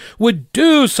FBI would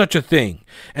do such a thing?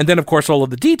 And then, of course, all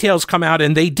of the details come out,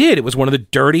 and they did. It was one of the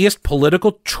dirtiest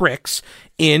political tricks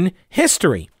in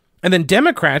history. And then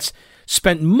Democrats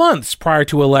spent months prior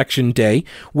to Election Day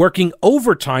working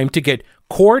overtime to get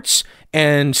courts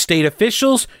and state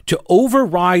officials to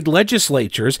override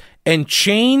legislatures and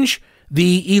change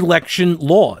the election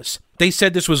laws. They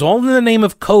said this was all in the name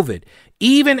of COVID,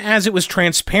 even as it was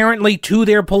transparently to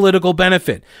their political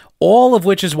benefit, all of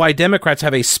which is why Democrats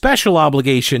have a special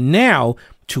obligation now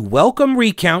to welcome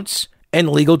recounts and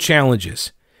legal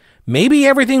challenges. Maybe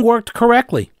everything worked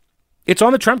correctly. It's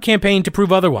on the Trump campaign to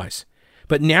prove otherwise.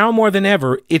 But now more than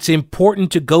ever, it's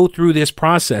important to go through this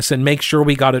process and make sure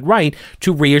we got it right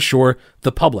to reassure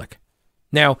the public.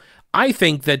 Now, I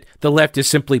think that the left is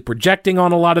simply projecting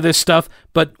on a lot of this stuff,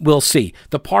 but we'll see.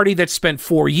 The party that spent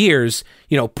 4 years,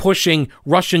 pushing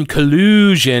Russian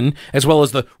collusion, as well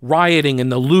as the rioting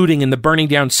and the looting and the burning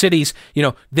down cities,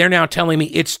 they're now telling me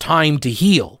it's time to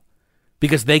heal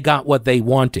because they got what they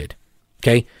wanted.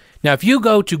 Okay? Now, if you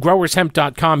go to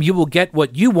growershemp.com, you will get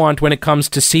what you want when it comes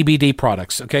to CBD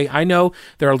products, okay? I know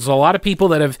there's a lot of people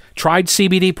that have tried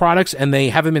CBD products and they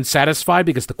haven't been satisfied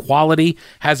because the quality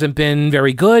hasn't been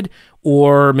very good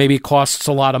or maybe it costs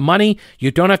a lot of money. You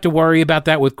don't have to worry about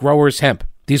that with Growers Hemp.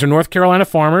 These are North Carolina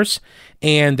farmers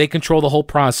and they control the whole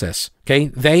process, okay?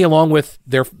 They, along with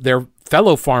their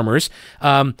fellow farmers,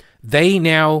 they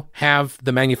now have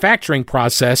the manufacturing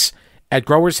process. At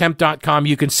growershemp.com,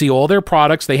 you can see all their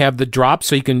products. They have the drops,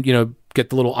 so you can, get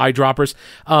the little eyedroppers.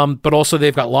 But also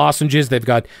they've got lozenges. They've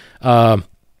got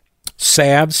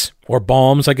salves or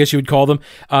balms, I guess you would call them,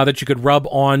 that you could rub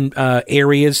on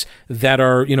areas that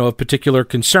are, of particular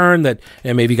concern. That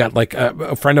maybe got like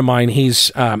a friend of mine.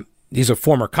 He's a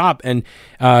former cop, and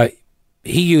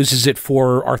he uses it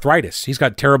for arthritis. He's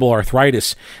got terrible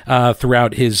arthritis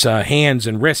throughout his hands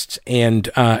and wrists, and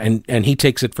he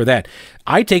takes it for that.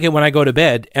 I take it when I go to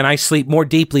bed, and I sleep more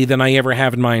deeply than I ever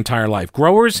have in my entire life.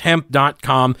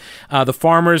 GrowersHemp.com. The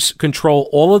farmers control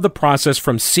all of the process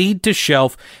from seed to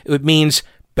shelf. It means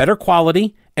better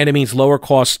quality, and it means lower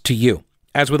cost to you.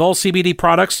 As with all CBD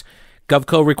products,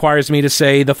 GovCo requires me to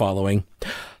say the following.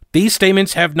 These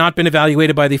statements have not been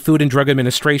evaluated by the Food and Drug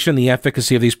Administration. The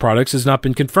efficacy of these products has not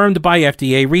been confirmed by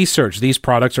FDA research. These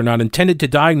products are not intended to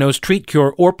diagnose, treat,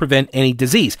 cure, or prevent any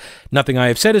disease. Nothing I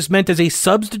have said is meant as a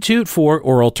substitute for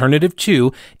or alternative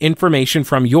to information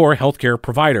from your healthcare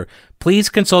provider. please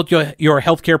consult your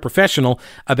healthcare professional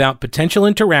about potential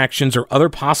interactions or other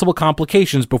possible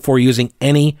complications before using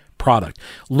any product.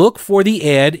 Look for the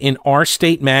ad in Our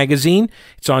State magazine.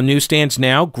 It's on newsstands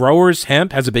now. Growers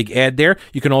Hemp has a big ad there.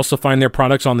 You can also find their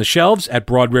products on the shelves at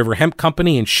Broad River Hemp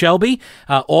Company in Shelby.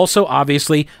 Also,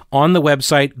 obviously, on the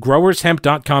website,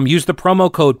 growershemp.com. Use the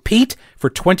promo code PETE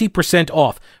for 20%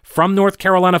 off. From North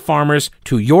Carolina farmers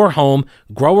to your home,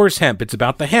 Growers Hemp. It's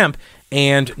about the hemp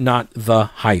and not the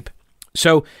hype.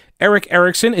 So Eric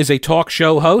Erickson is a talk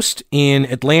show host in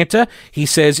Atlanta. He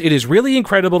says, it is really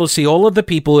incredible to see all of the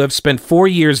people who have spent 4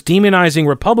 years demonizing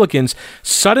Republicans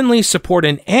suddenly support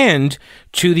an end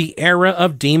to the era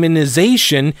of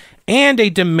demonization and a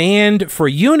demand for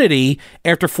unity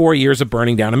after 4 years of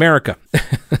burning down America.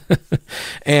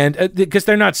 And because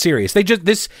they're not serious.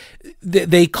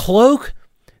 They cloak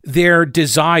their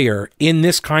desire in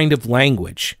this kind of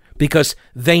language, because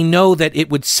they know that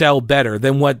it would sell better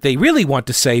than what they really want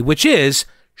to say, which is,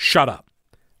 shut up.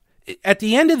 At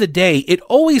the end of the day, it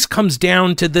always comes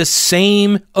down to the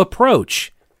same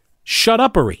approach.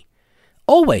 Shut-uppery.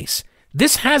 Always.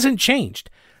 This hasn't changed.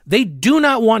 They do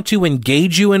not want to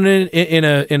engage you in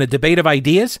a debate of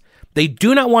ideas. They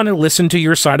do not want to listen to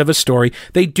your side of a story.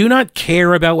 They do not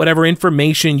care about whatever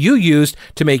information you used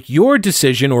to make your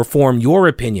decision or form your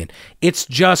opinion. It's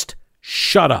just,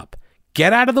 shut up.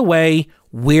 Get out of the way.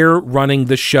 We're running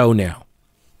the show now.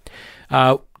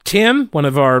 Tim, one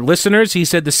of our listeners, he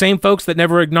said the same folks that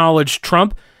never acknowledged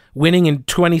Trump winning in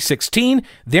 2016,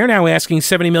 they're now asking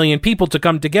 70 million people to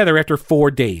come together after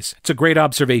 4 days. It's a great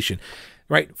observation,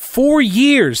 right? 4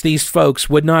 years these folks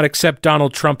would not accept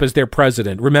Donald Trump as their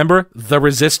president. Remember the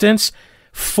resistance?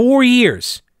 4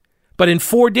 years. But in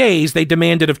 4 days, they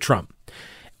demanded of Trump.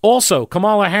 Also,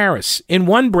 Kamala Harris, in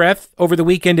one breath over the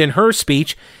weekend in her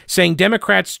speech, saying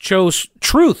Democrats chose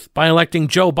truth by electing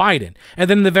Joe Biden. And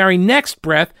then in the very next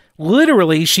breath,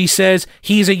 literally, she says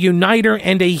he's a uniter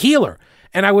and a healer.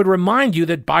 And I would remind you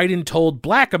that Biden told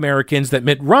black Americans that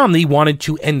Mitt Romney wanted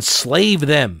to enslave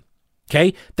them.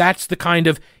 Okay? That's the kind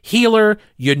of healer,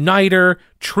 uniter,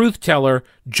 truth teller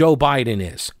Joe Biden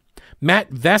is.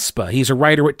 Matt Vespa, he's a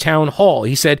writer at Town Hall.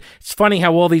 He said, it's funny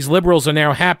how all these liberals are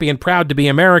now happy and proud to be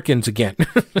Americans again.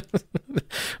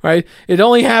 Right? It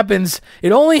only happens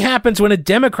when a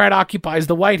Democrat occupies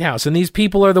the White House, and these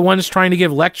people are the ones trying to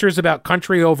give lectures about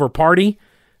country over party.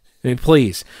 I mean,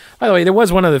 please. By the way, there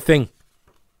was one other thing.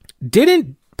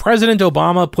 Didn't President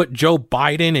Obama put Joe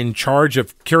Biden in charge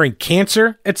of curing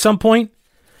cancer at some point?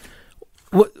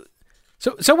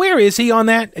 So where is he on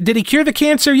that? Did he cure the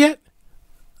cancer yet?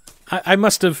 I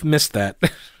must have missed that.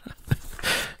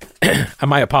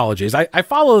 My apologies. I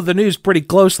follow the news pretty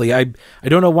closely. I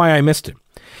don't know why I missed it.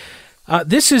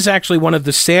 This is actually one of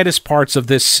the saddest parts of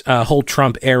this whole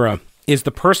Trump era, is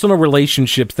the personal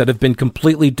relationships that have been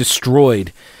completely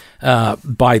destroyed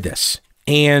by this.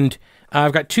 And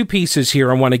I've got two pieces here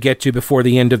I want to get to before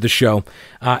the end of the show,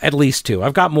 at least two.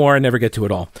 I've got more. I never get to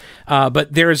it all.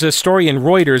 But there is a story in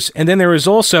Reuters, and then there is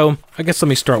also, I guess let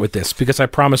me start with this, because I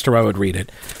promised her I would read it.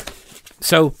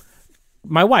 So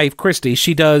my wife, Christy,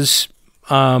 she does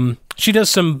some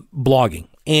blogging,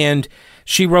 and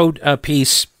she wrote a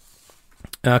piece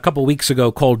a couple weeks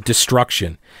ago called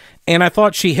Destruction. And I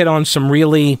thought she hit on some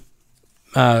really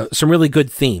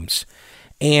good themes.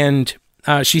 And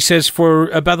she says, for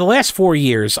about the last 4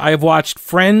 years, I have watched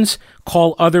friends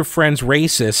call other friends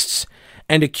racists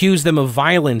and accuse them of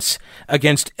violence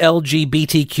against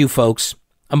LGBTQ folks,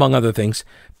 among other things,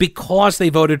 because they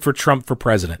voted for Trump for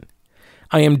president.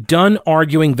 I am done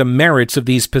arguing the merits of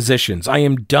these positions. I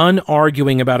am done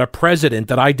arguing about a president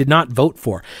that I did not vote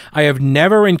for. I have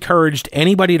never encouraged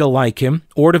anybody to like him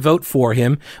or to vote for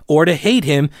him or to hate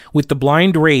him with the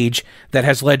blind rage that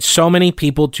has led so many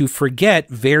people to forget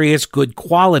various good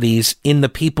qualities in the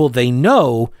people they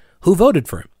know who voted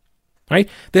for him. Right?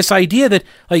 This idea that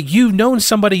you've known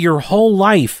somebody your whole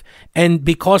life, and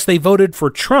because they voted for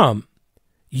Trump,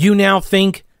 you now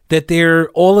think that they're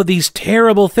all of these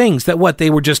terrible things, that they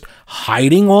were just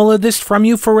hiding all of this from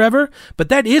you forever? But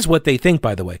that is what they think,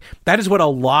 by the way. That is what a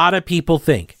lot of people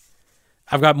think.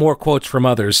 I've got more quotes from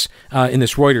others in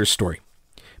this Reuters story.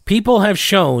 People have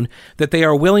shown that they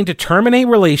are willing to terminate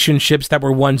relationships that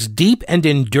were once deep and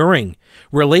enduring,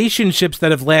 relationships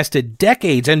that have lasted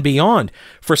decades and beyond,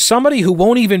 for somebody who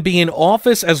won't even be in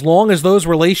office as long as those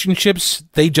relationships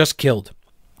they just killed.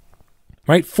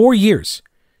 Right? 4 years.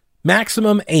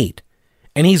 Maximum 8,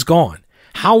 and he's gone.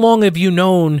 How long have you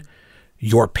known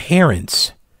your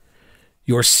parents,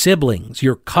 your siblings,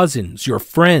 your cousins, your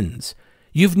friends?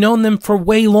 You've known them for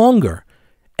way longer.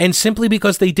 And simply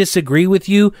because they disagree with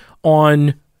you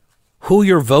on who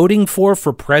you're voting for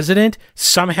president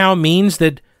somehow means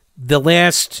that the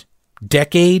last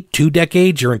decade, 2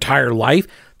 decades, your entire life,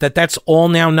 that's all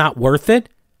now not worth it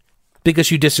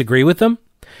because you disagree with them?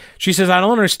 She says, I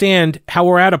don't understand how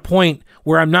we're at a point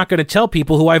where I'm not going to tell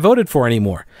people who I voted for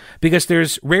anymore because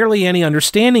there's rarely any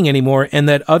understanding anymore, and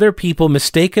that other people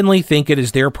mistakenly think it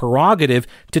is their prerogative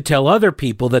to tell other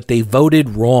people that they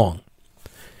voted wrong.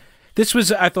 This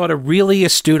was, I thought, a really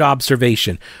astute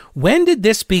observation. When did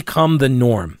this become the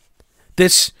norm?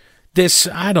 This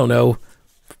I don't know,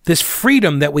 this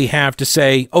freedom that we have to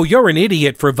say, oh, you're an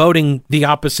idiot for voting the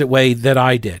opposite way that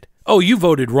I did. Oh, you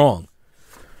voted wrong.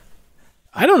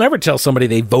 I don't ever tell somebody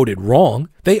they voted wrong.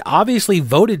 They obviously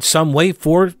voted some way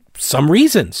for some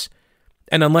reasons.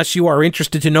 And unless you are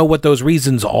interested to know what those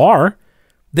reasons are,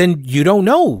 then you don't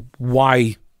know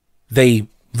why they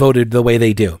voted the way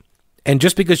they do. And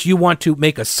just because you want to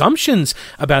make assumptions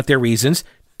about their reasons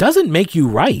doesn't make you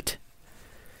right.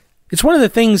 It's one of the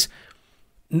things,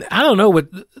 I don't know,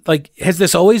 has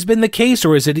this always been the case,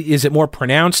 or is it more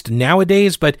pronounced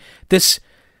nowadays? But this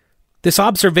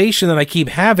observation that I keep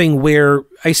having where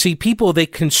I see people, they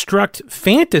construct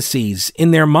fantasies in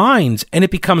their minds and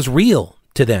it becomes real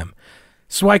to them.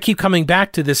 So I keep coming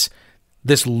back to this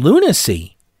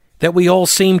lunacy that we all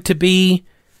seem to be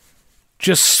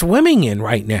just swimming in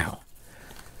right now.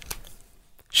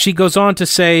 She goes on to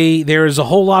say there is a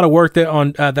whole lot of work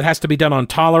that has to be done on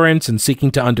tolerance and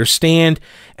seeking to understand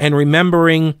and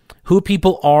remembering who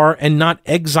people are and not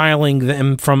exiling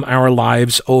them from our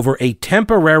lives over a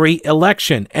temporary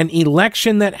election, an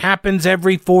election that happens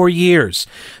every 4 years.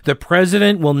 The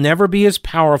president will never be as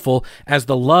powerful as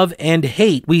the love and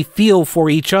hate we feel for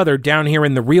each other down here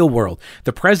in the real world.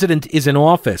 The president is in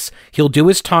office. He'll do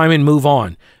his time and move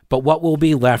on. But what will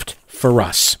be left for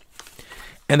us?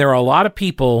 And there are a lot of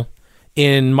people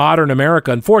in modern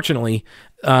America, unfortunately,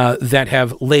 that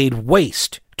have laid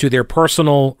waste to their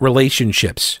personal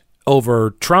relationships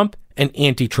over Trump and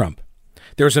anti-Trump.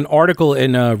 There's an article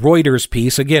in a Reuters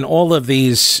piece. Again, all of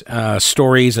these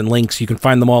stories and links, you can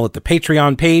find them all at the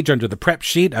Patreon page under the prep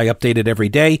sheet. I update it every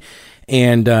day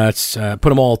and put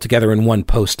them all together in one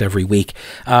post every week.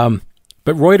 But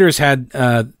Reuters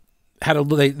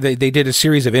they did a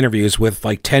series of interviews with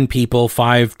like 10 people,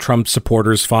 5 Trump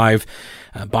supporters, 5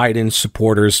 Biden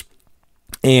supporters,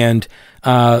 and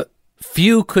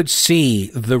few could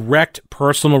see the wrecked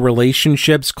personal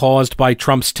relationships caused by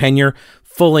Trump's tenure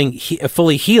fully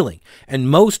healing,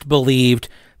 and most believed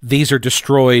these are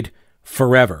destroyed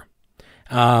forever.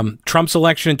 Trump's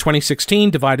election in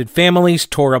 2016 divided families,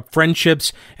 tore up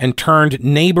friendships, and turned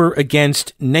neighbor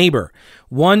against neighbor.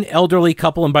 One elderly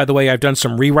couple, and by the way, I've done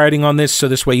some rewriting on this, so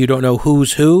this way you don't know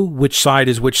who's who, which side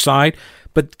is which side.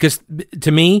 But because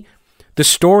to me, the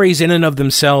stories in and of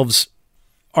themselves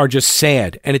are just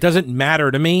sad. And it doesn't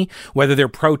matter to me whether they're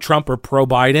pro-Trump or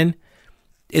pro-Biden.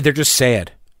 They're just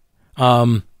sad.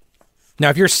 Now,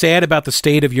 if you're sad about the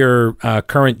state of your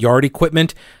current yard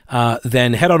equipment,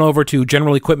 then head on over to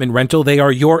General Equipment Rental. They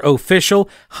are your official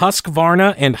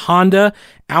Husqvarna and Honda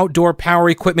outdoor power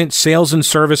equipment sales and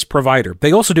service provider.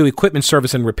 They also do equipment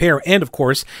service and repair. And, of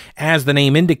course, as the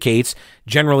name indicates,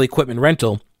 General Equipment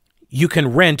Rental, you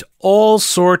can rent all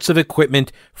sorts of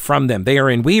equipment from them. They are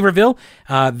in Weaverville.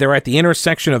 They're at the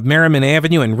intersection of Merriman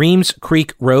Avenue and Reams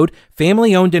Creek Road,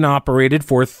 family owned and operated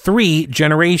for 3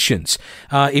 generations.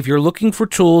 If you're looking for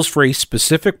tools for a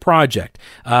specific project,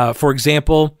 for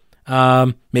example,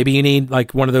 maybe you need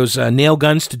like one of those nail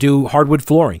guns to do hardwood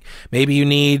flooring. Maybe you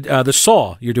need the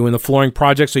saw. You're doing the flooring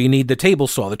project, so you need the table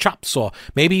saw, the chop saw.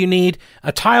 Maybe you need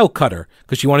a tile cutter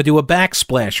because you want to do a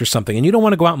backsplash or something, and you don't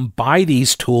want to go out and buy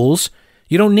these tools.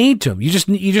 You don't need to. You just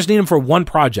need them for one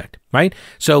project, right?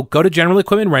 So go to General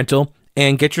Equipment Rental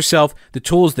and get yourself the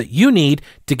tools that you need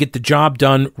to get the job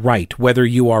done right. Whether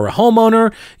you are a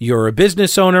homeowner, you're a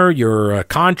business owner, you're a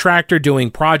contractor doing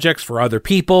projects for other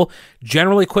people,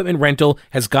 General Equipment Rental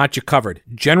has got you covered.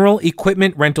 General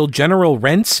Equipment Rental,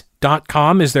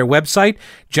 GeneralRents.com is their website.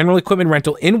 General Equipment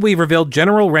Rental in Weaverville,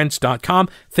 GeneralRents.com.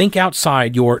 Think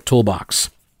outside your toolbox.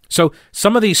 So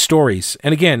some of these stories,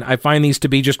 and again, I find these to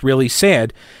be just really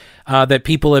sad, that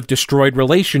people have destroyed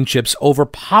relationships over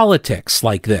politics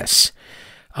like this.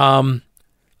 An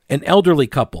elderly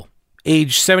couple,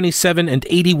 age 77 and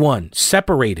 81,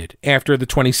 separated after the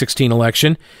 2016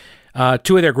 election. 2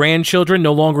 of their grandchildren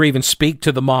no longer even speak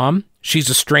to the mom.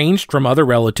 She's estranged from other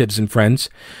relatives and friends.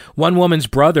 One woman's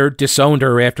brother disowned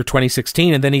her after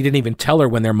 2016, and then he didn't even tell her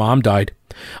when their mom died.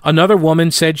 Another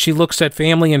woman said she looks at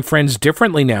family and friends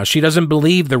differently now. She doesn't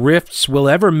believe the rifts will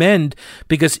ever mend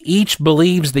because each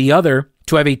believes the other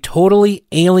to have a totally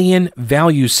alien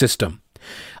value system.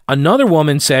 Another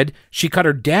woman said she cut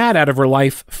her dad out of her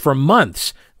life for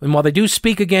months. And while they do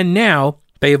speak again now,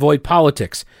 they avoid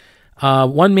politics.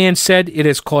 One man said it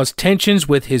has caused tensions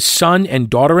with his son and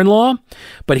daughter-in-law,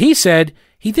 but he said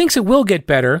he thinks it will get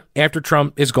better after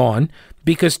Trump is gone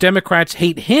because Democrats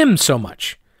hate him so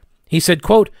much. He said,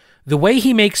 quote, "The way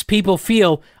he makes people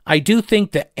feel, I do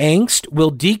think the angst will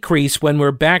decrease when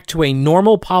we're back to a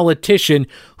normal politician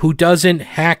who doesn't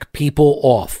hack people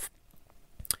off."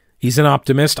 He's an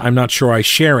optimist. I'm not sure I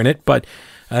share in it, but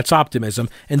that's optimism.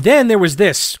 And then there was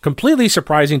this, completely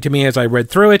surprising to me as I read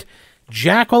through it.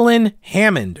 Jacqueline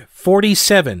Hammond,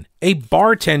 47, a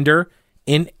bartender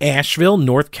in Asheville,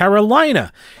 North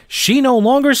Carolina. She no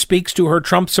longer speaks to her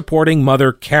Trump-supporting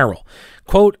mother, Carol.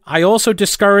 Quote, "I also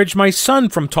discouraged my son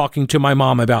from talking to my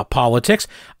mom about politics.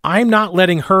 I'm not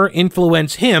letting her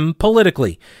influence him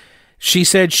politically." She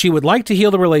said she would like to heal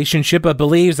the relationship, but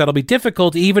believes that'll be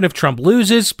difficult even if Trump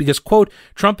loses because, quote,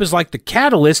 "Trump is like the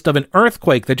catalyst of an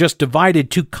earthquake that just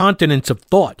divided two continents of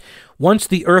thought. Once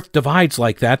the earth divides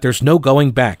like that, there's no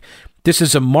going back. This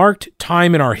is a marked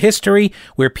time in our history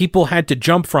where people had to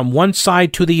jump from one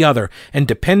side to the other, and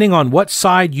depending on what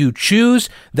side you choose,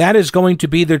 that is going to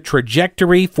be the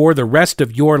trajectory for the rest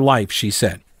of your life," she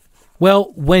said.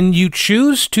 Well, when you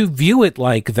choose to view it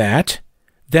like that,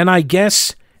 then I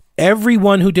guess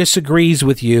everyone who disagrees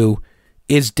with you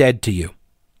is dead to you.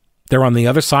 They're on the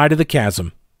other side of the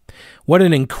chasm. What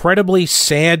an incredibly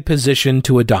sad position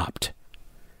to adopt.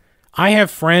 I have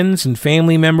friends and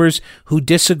family members who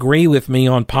disagree with me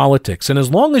on politics, and as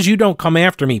long as you don't come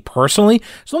after me personally,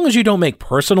 as long as you don't make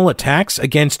personal attacks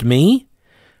against me,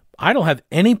 I don't have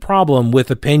any problem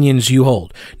with opinions you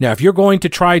hold. Now, if you're going to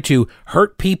try to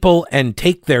hurt people and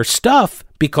take their stuff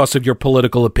because of your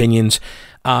political opinions,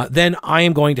 then I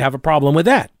am going to have a problem with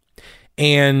that.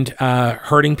 And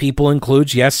hurting people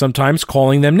includes, yes, sometimes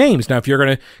calling them names. Now, if you're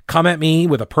going to come at me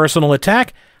with a personal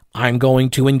attack, I'm going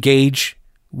to engage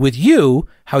with you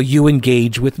how you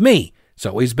engage with me. It's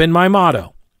always been my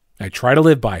motto. I try to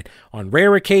live by it. On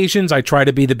rare occasions, I try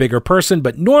to be the bigger person,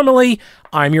 but normally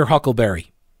I'm your huckleberry.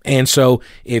 And so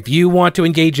if you want to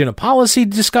engage in a policy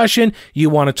discussion, you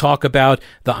want to talk about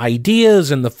the ideas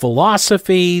and the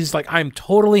philosophies, like I'm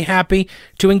totally happy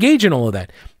to engage in all of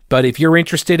that. But if you're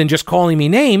interested in just calling me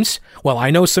names, well,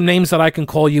 I know some names that I can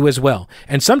call you as well.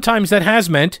 And sometimes that has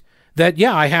meant that,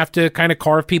 yeah, I have to kind of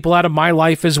carve people out of my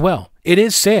life as well. It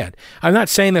is sad. I'm not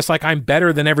saying this like I'm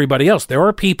better than everybody else. There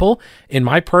are people in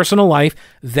my personal life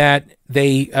that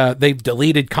they've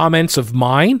deleted comments of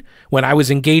mine when I was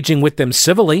engaging with them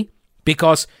civilly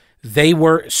because they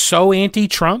were so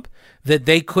anti-Trump that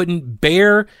they couldn't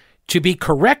bear to be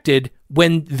corrected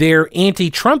when their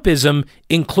anti-Trumpism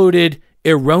included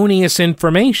erroneous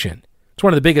information. It's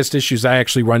one of the biggest issues I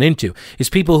actually run into is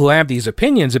people who have these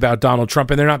opinions about Donald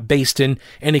Trump and they're not based in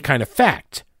any kind of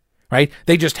fact. Right?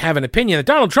 They just have an opinion that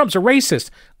Donald Trump's a racist.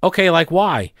 Okay, like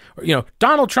why? Or,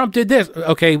 Donald Trump did this.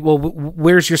 Okay, well,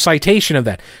 where's your citation of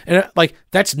that? And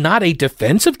that's not a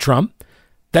defense of Trump.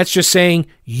 That's just saying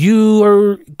you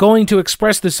are going to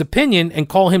express this opinion and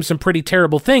call him some pretty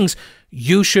terrible things.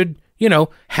 You should,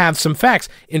 have some facts.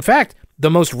 In fact, the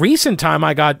most recent time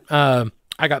I got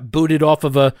booted off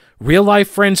of a real life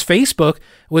friend's Facebook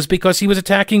was because he was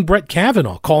attacking Brett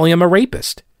Kavanaugh, calling him a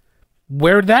rapist.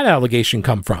 Where did that allegation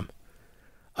come from?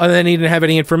 And then he didn't have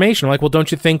any information. I'm like, well, don't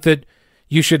you think that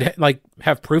you should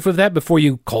have proof of that before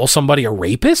you call somebody a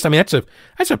rapist? I mean,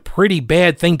 that's a pretty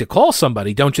bad thing to call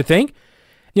somebody, don't you think?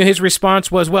 His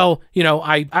response was, well,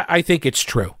 I think it's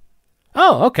true.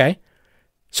 Oh, okay.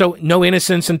 So no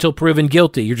innocence until proven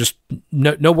guilty. You're just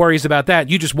no worries about that.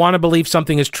 You just want to believe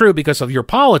something is true because of your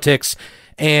politics,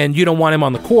 and you don't want him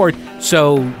on the court,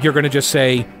 so you're going to just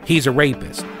say he's a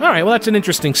rapist. All right, well, that's an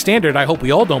interesting standard. I hope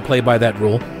we all don't play by that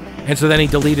rule. And so then he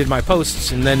deleted my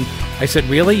posts, and then I said,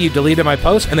 really? You deleted my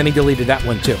post? And then he deleted that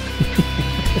one too.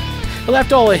 He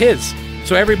left all of his,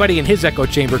 so everybody in his echo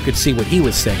chamber could see what he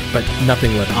was saying, but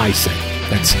nothing what I say.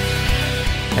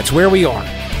 That's where we are.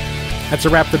 That's a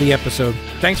wrap for the episode.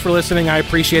 Thanks for listening. I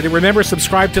appreciate it. Remember,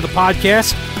 subscribe to the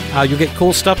podcast. You'll get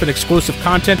cool stuff and exclusive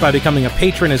content by becoming a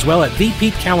patron as well at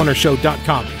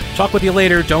thepetecalendarshow.com. Talk with you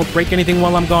later. Don't break anything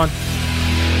while I'm gone.